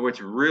 which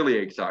really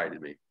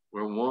excited me.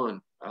 Well,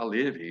 1, I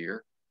live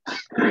here.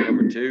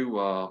 Number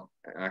 2,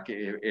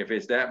 if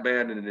it's that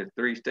bad in the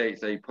 3 states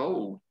they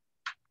polled,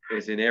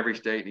 it's in every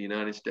state in the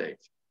United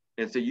States.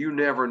 And so you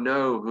never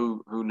know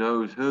who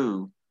knows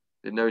who,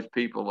 that knows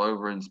people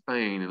over in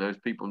Spain and those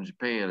people in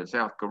Japan and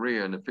South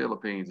Korea and the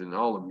Philippines and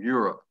all of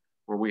Europe,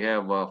 where we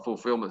have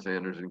fulfillment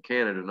centers in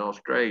Canada and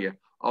Australia,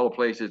 all the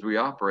places we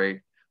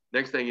operate.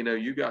 Next thing you know,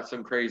 you got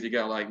some crazy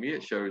guy like me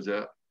that shows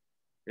up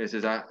and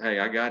says, hey,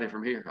 I got it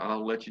from here.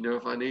 I'll let you know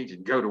if I need you.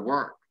 Go to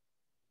work.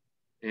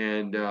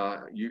 And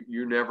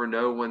you never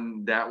know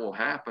when that will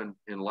happen,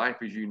 and life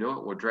as you know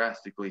it will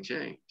drastically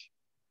change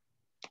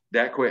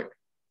that quick.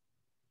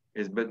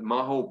 But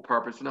my whole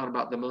purpose is not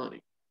about the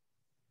money.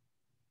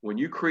 When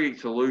you create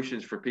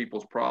solutions for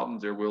people's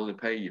problems, they're willing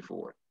to pay you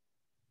for it.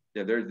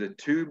 Yeah, there's the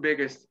 2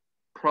 biggest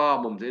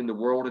problems in the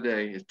world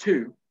today is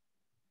 2,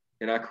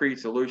 and I create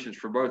solutions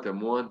for both of them.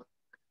 1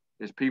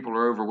 is people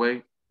are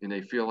overweight and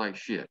they feel like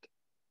shit.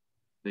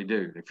 They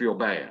do. They feel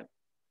bad.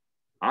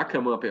 I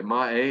come up at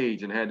my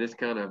age and had this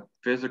kind of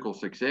physical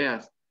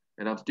success,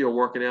 and I'm still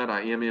working out.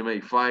 I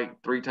MMA fight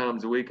 3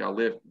 times a week. I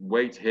lift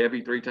weights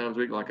heavy 3 times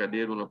a week like I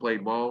did when I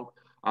played ball.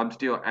 I'm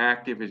still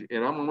active, and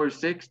I'm almost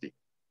 60.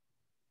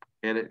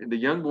 And the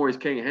young boys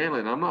can't handle it.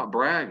 And I'm not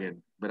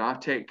bragging, but I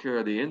take care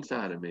of the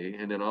inside of me.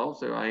 And then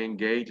also I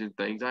engage in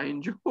things I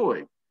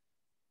enjoy.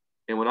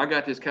 And when I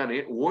got this kind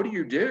of, what do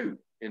you do?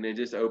 And it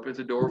just opens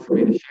the door for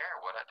me to share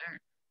what I do.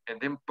 And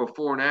then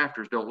before and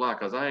afters don't lie,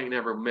 because I ain't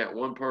never met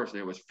one person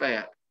that was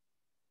fat,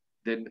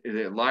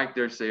 that liked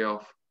their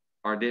self,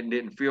 or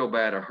didn't feel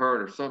bad or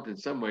hurt or something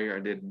some way, or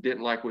didn't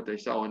like what they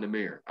saw in the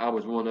mirror. I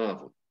was one of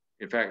them.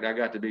 In fact, I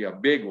got to be a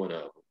big one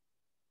of them.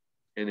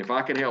 And if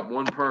I can help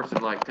one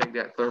person, like take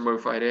that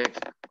ThermoFight X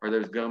or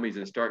those gummies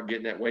and start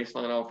getting that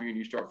waistline off you, and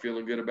you start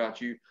feeling good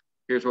about you,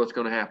 here's what's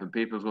going to happen.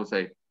 People's going to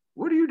say,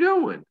 what are you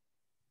doing?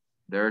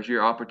 There's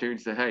your opportunity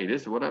to say, hey,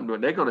 this is what I'm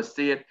doing. They're going to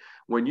see it.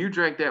 When you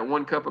drink that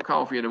 1 cup of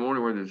coffee in the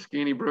morning, whether it's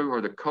skinny brew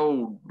or the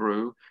cold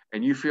brew,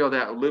 and you feel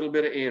that little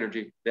bit of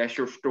energy, that's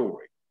your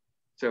story.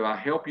 So I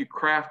help you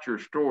craft your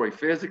story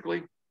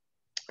physically,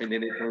 and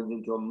then it turns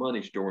into a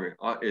money story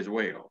as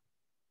well.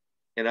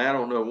 And I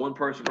don't know one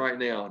person right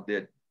now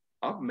that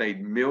I've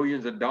made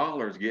millions of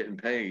dollars getting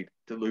paid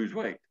to lose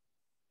weight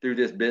through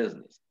this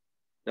business.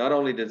 Not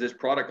only does this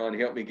product line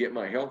help me get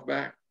my health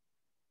back,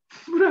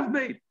 but I've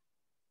made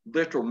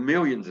literal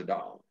millions of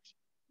dollars.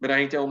 But I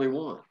ain't the only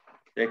one.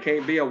 There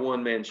can't be a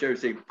one-man show.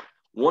 See,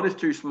 1 is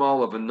too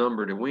small of a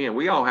number to win.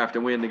 We all have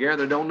to win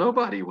together. Don't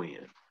nobody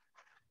win.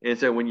 And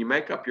so when you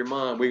make up your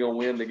mind, we're going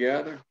to win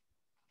together,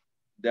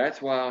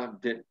 that's why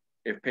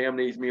if Pam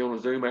needs me on a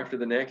Zoom after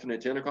the next one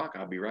at 10 o'clock,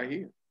 I'll be right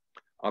here.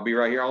 I'll be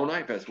right here all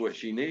night if that's what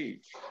she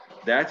needs.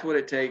 That's what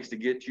it takes to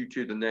get you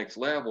to the next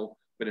level,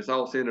 but it's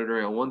all centered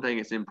around one thing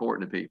that's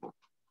important to people.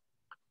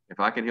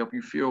 If I can help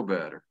you feel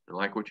better, and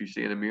like what you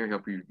see in the mirror,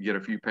 help you get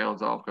a few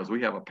pounds off, because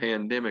we have a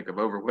pandemic of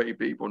overweight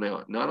people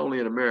now, not only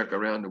in America,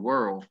 around the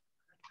world,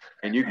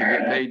 and you can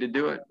get paid to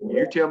do it.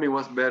 You tell me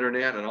what's better than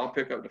that, and I'll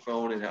pick up the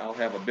phone and I'll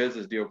have a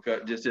business deal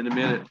cut just in a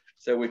minute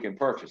so we can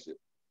purchase it.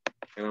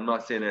 And I'm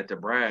not saying that to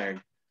brag,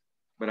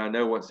 but I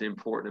know what's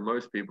important to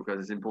most people because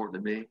it's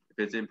important to me. If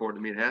it's important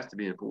to me, it has to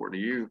be important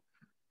to you.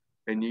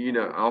 And you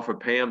know, off of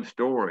Pam's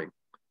story,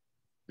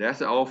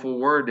 that's an awful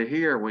word to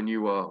hear when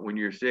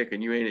you're sick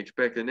and you ain't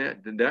expecting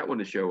that one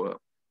to show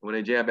up. When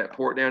they jab that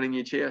port down in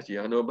your chest,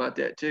 yeah, I know about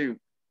that too.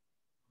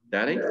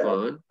 That ain't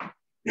fun.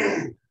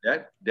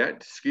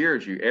 That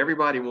scares you.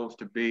 Everybody wants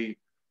to be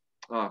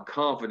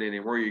confident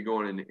in where you're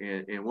going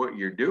and what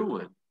you're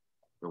doing.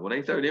 But when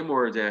they throw them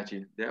words at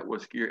you, that will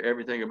scare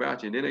everything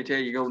about you. And then they tell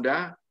you you're going to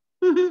die.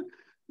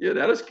 Yeah,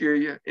 that'll scare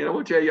you. And I'm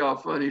going to tell you a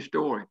funny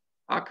story.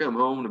 I come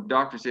home and the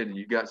doctor said,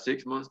 you got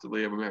 6 months to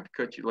live. I'm going to have to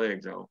cut your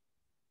legs off.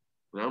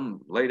 And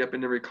I'm laid up in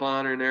the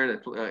recliner in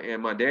there,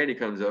 and my daddy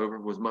comes over,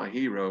 was my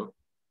hero.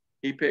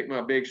 He picked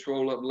my big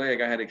swole up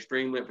leg. I had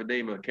extreme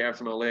lymphedema, the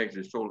calves of my legs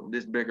just swollen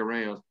this big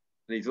around.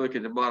 And he's looking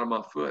at the bottom of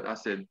my foot. I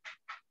said,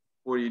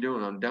 what are you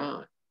doing? I'm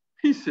dying.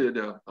 He said,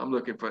 I'm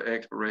looking for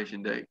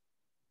expiration date.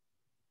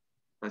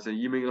 I said,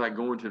 you mean like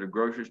going to the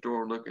grocery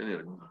store and looking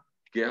at a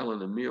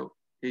gallon of milk?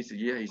 He said,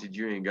 yeah. He said,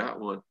 you ain't got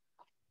one.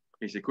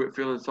 He said, quit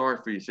feeling sorry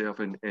for yourself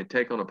and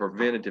take on a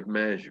preventative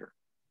measure.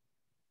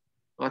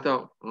 I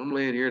thought, I'm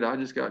laying here, I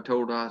just got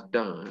told I was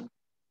done.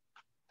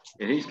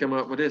 And he's come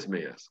up with this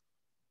mess.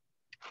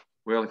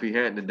 Well, if he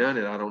hadn't have done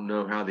it, I don't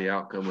know how the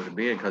outcome would have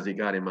been because he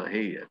got in my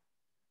head.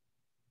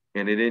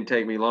 And it didn't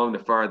take me long to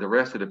fire the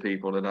rest of the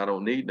people that I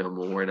don't need no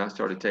more. And I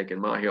started taking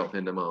my health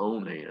into my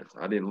own hands.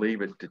 I didn't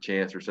leave it to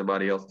chance or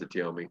somebody else to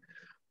tell me.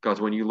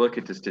 Because when you look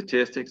at the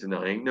statistics, and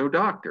I ain't no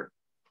doctor,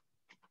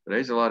 but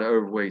there's a lot of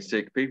overweight,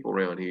 sick people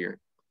around here.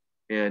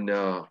 And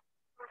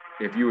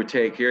if you would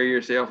take care of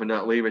yourself and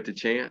not leave it to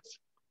chance,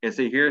 and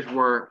see, here's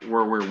where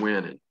we're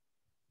winning.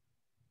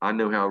 I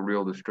know how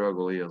real the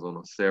struggle is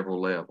on several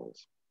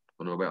levels.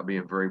 I know about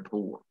being very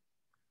poor.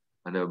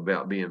 I know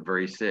about being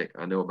very sick.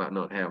 I know about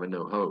not having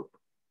no hope.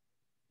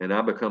 And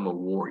I become a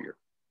warrior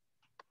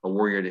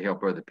to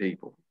help other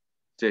people,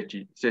 set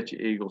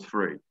your eagles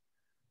free.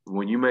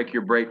 When you make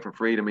your break for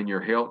freedom in your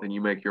health and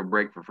you make your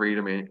break for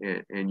freedom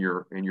in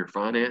your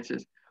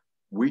finances,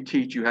 we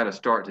teach you how to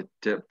start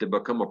to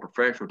become a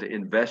professional, to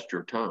invest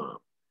your time.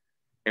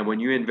 And when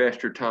you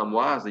invest your time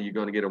wisely, you're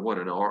going to get an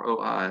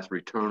ROI,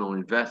 return on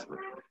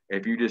investment.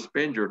 If you just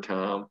spend your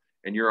time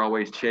and you're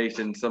always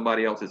chasing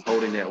somebody else is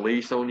holding that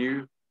leash on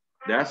you,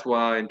 that's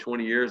why in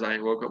 20 years I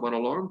ain't woke up on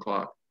an alarm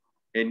clock.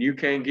 And you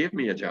can't give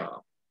me a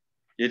job.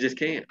 You just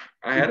can't.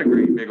 I had a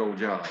great big old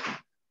job.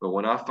 But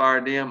when I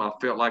fired them, I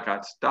felt like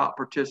I'd stopped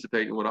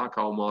participating in what I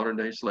call modern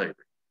day slavery.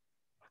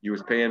 You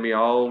was paying me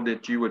all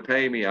that you would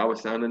pay me. I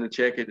was signing the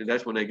check. And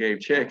that's when they gave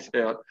checks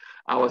out.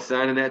 I was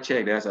signing that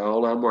check. That's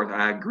all I'm worth.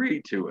 I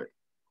agreed to it.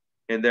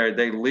 And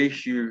they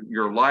lease you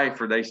your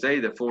life, or they say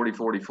that 40,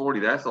 40, 40.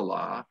 That's a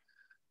lie.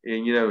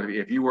 And, you know,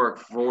 if you work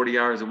 40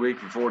 hours a week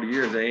for 40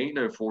 years, there ain't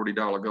no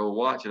 $40 gold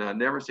watch. And I've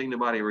never seen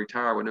nobody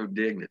retire with no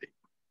dignity.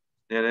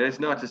 And it's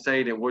not to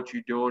say that what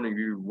you're doing, if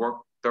you work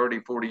 30,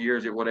 40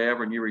 years at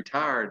whatever and you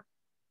retired,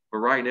 but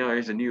right now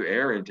there's a new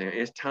era in town.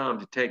 It's time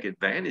to take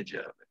advantage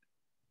of it.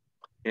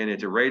 And at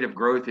the rate of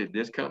growth, if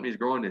this company is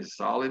growing as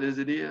solid as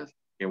it is,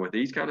 and with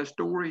these kind of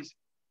stories,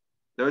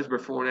 those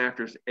before and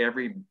afters,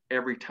 every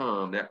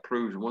time, that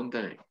proves one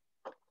thing.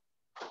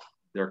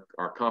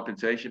 Our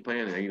compensation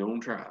plan ain't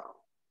on trial.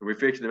 We're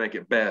fixing to make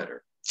it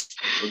better.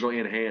 We're going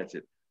to enhance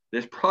it.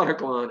 This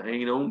product line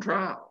ain't on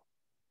trial.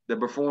 The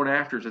before and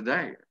afters are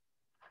there.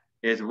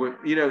 Has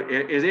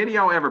any of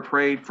y'all ever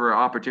prayed for an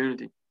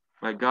opportunity?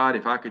 Like, God,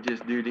 if I could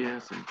just do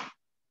this. And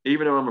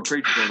even though I'm a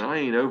preacher, I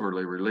ain't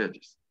overly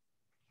religious.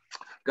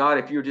 God,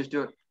 if you just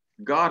do it,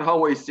 God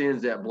always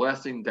sends that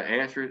blessing to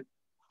answer it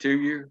to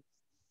you.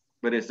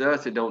 But it's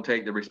us that don't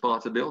take the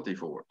responsibility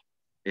for it.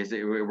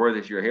 Whether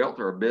it's your health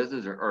or a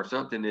business or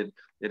something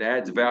that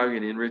adds value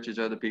and enriches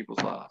other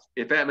people's lives.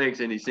 If that makes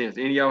any sense.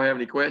 Any of y'all have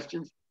any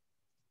questions?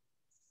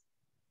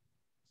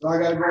 So I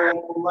got to go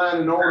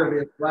online and order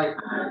this, right?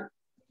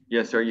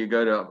 Yes, sir. You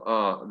go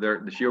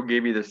to she'll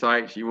give you the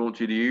site she wants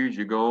you to use.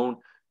 You go on,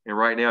 and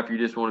right now, if you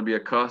just want to be a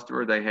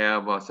customer, they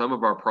have some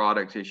of our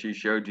products that she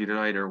showed you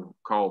tonight are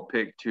called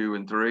Pick 2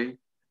 and 3,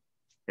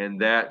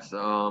 and that's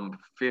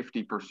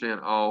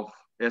 50% off.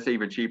 That's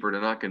even cheaper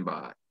than I can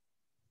buy.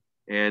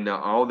 And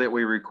all that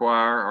we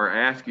require or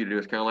ask you to do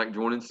is kind of like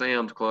joining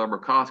Sam's Club or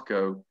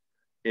Costco,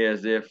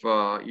 is if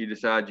you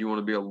decide you want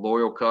to be a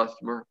loyal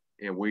customer,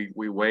 and we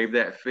waive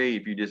that fee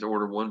if you just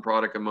order one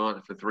product a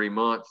month for 3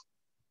 months.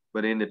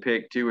 But in the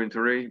Pick 2 and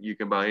 3, you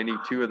can buy any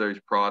 2 of those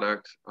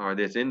products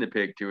that's in the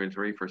Pick 2 and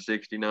 3 for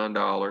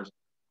 $69,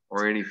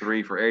 or any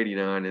 3 for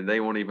 $89, and they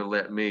won't even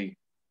let me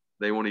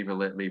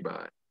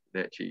buy it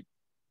that cheap,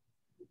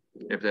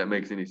 if that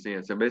makes any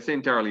sense. But it's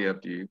entirely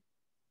up to you.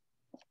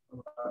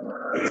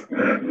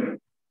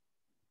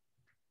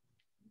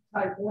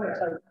 Type 1,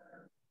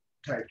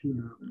 Type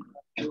 2.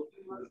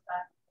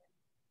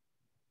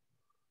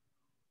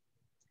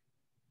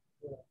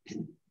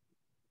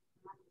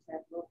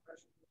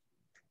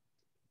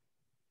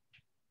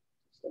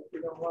 If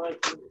you don't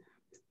like it,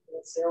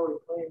 that's celery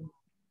clean.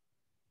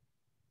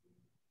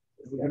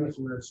 You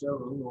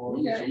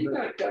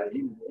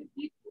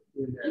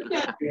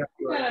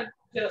gotta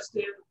adjust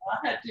it.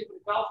 I had too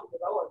much coffee,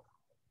 but I was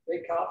a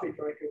big coffee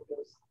drinker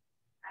because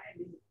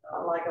I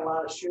like a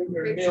lot of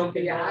sugar and milk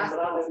and all, but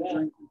I don't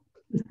know.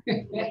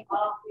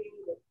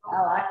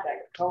 I like that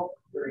Coke.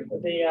 But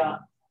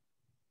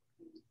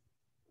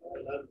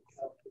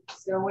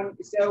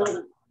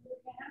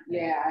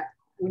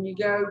when you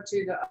go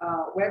to the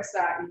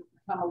website, you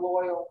become a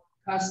loyal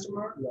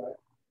customer. Right.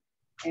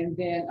 And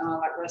then,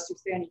 like Rusty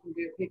was saying, you can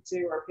do a Pick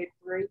 2 or a Pick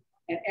 3.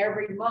 And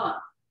every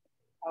month,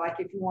 like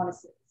if you want to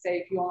say,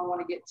 if you only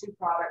want to get 2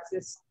 products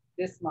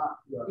this month,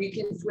 right, you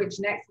can switch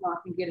next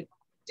month and get a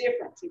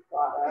different 2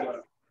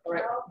 products,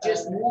 right, or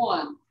just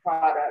 1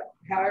 product,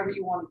 however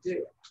you want to do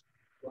it.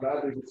 What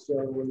I do is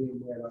sell when you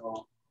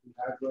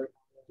hydrate.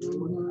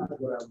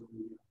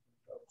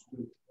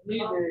 You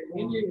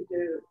need to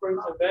do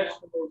fruits and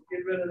vegetables.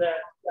 Get rid of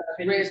that.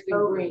 Red and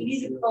green. You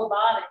need the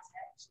probiotics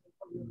actually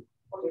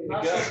for your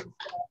muscles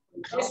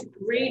and stuff. Just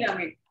read them.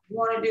 If you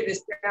want to do the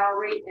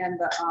celery and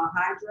the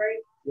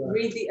hydrate, right,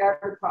 read the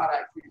other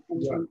products.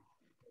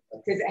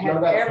 Because it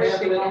has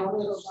everything on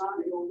it.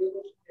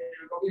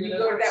 If you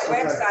go to that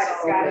website,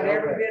 it's got it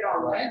every bit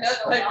on it. That's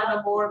paper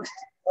no more.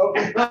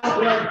 Okay.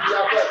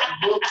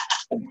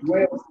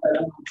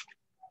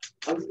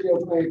 I'm still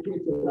playing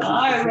pizza. All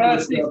right,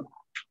 Rusty.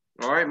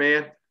 All right,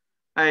 man.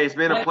 Hey, it's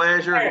been a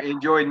pleasure.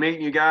 Enjoyed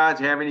meeting you guys.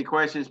 Have any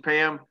questions,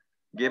 Pam?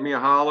 Give me a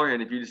holler.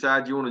 And if you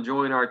decide you want to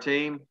join our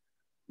team,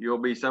 you'll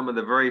be some of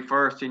the very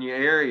first in your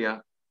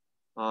area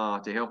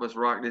to help us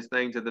rock this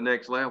thing to the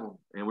next level.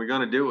 And we're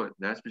going to do it.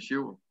 That's for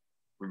sure.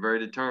 We're very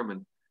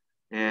determined.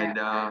 And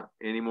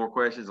any more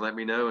questions, let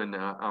me know. And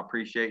I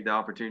appreciate the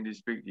opportunity to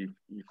speak to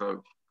you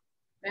folks.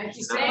 Thank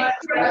you so much,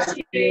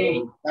 Thank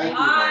you. Bye. Thank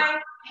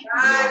you.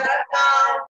 Bye.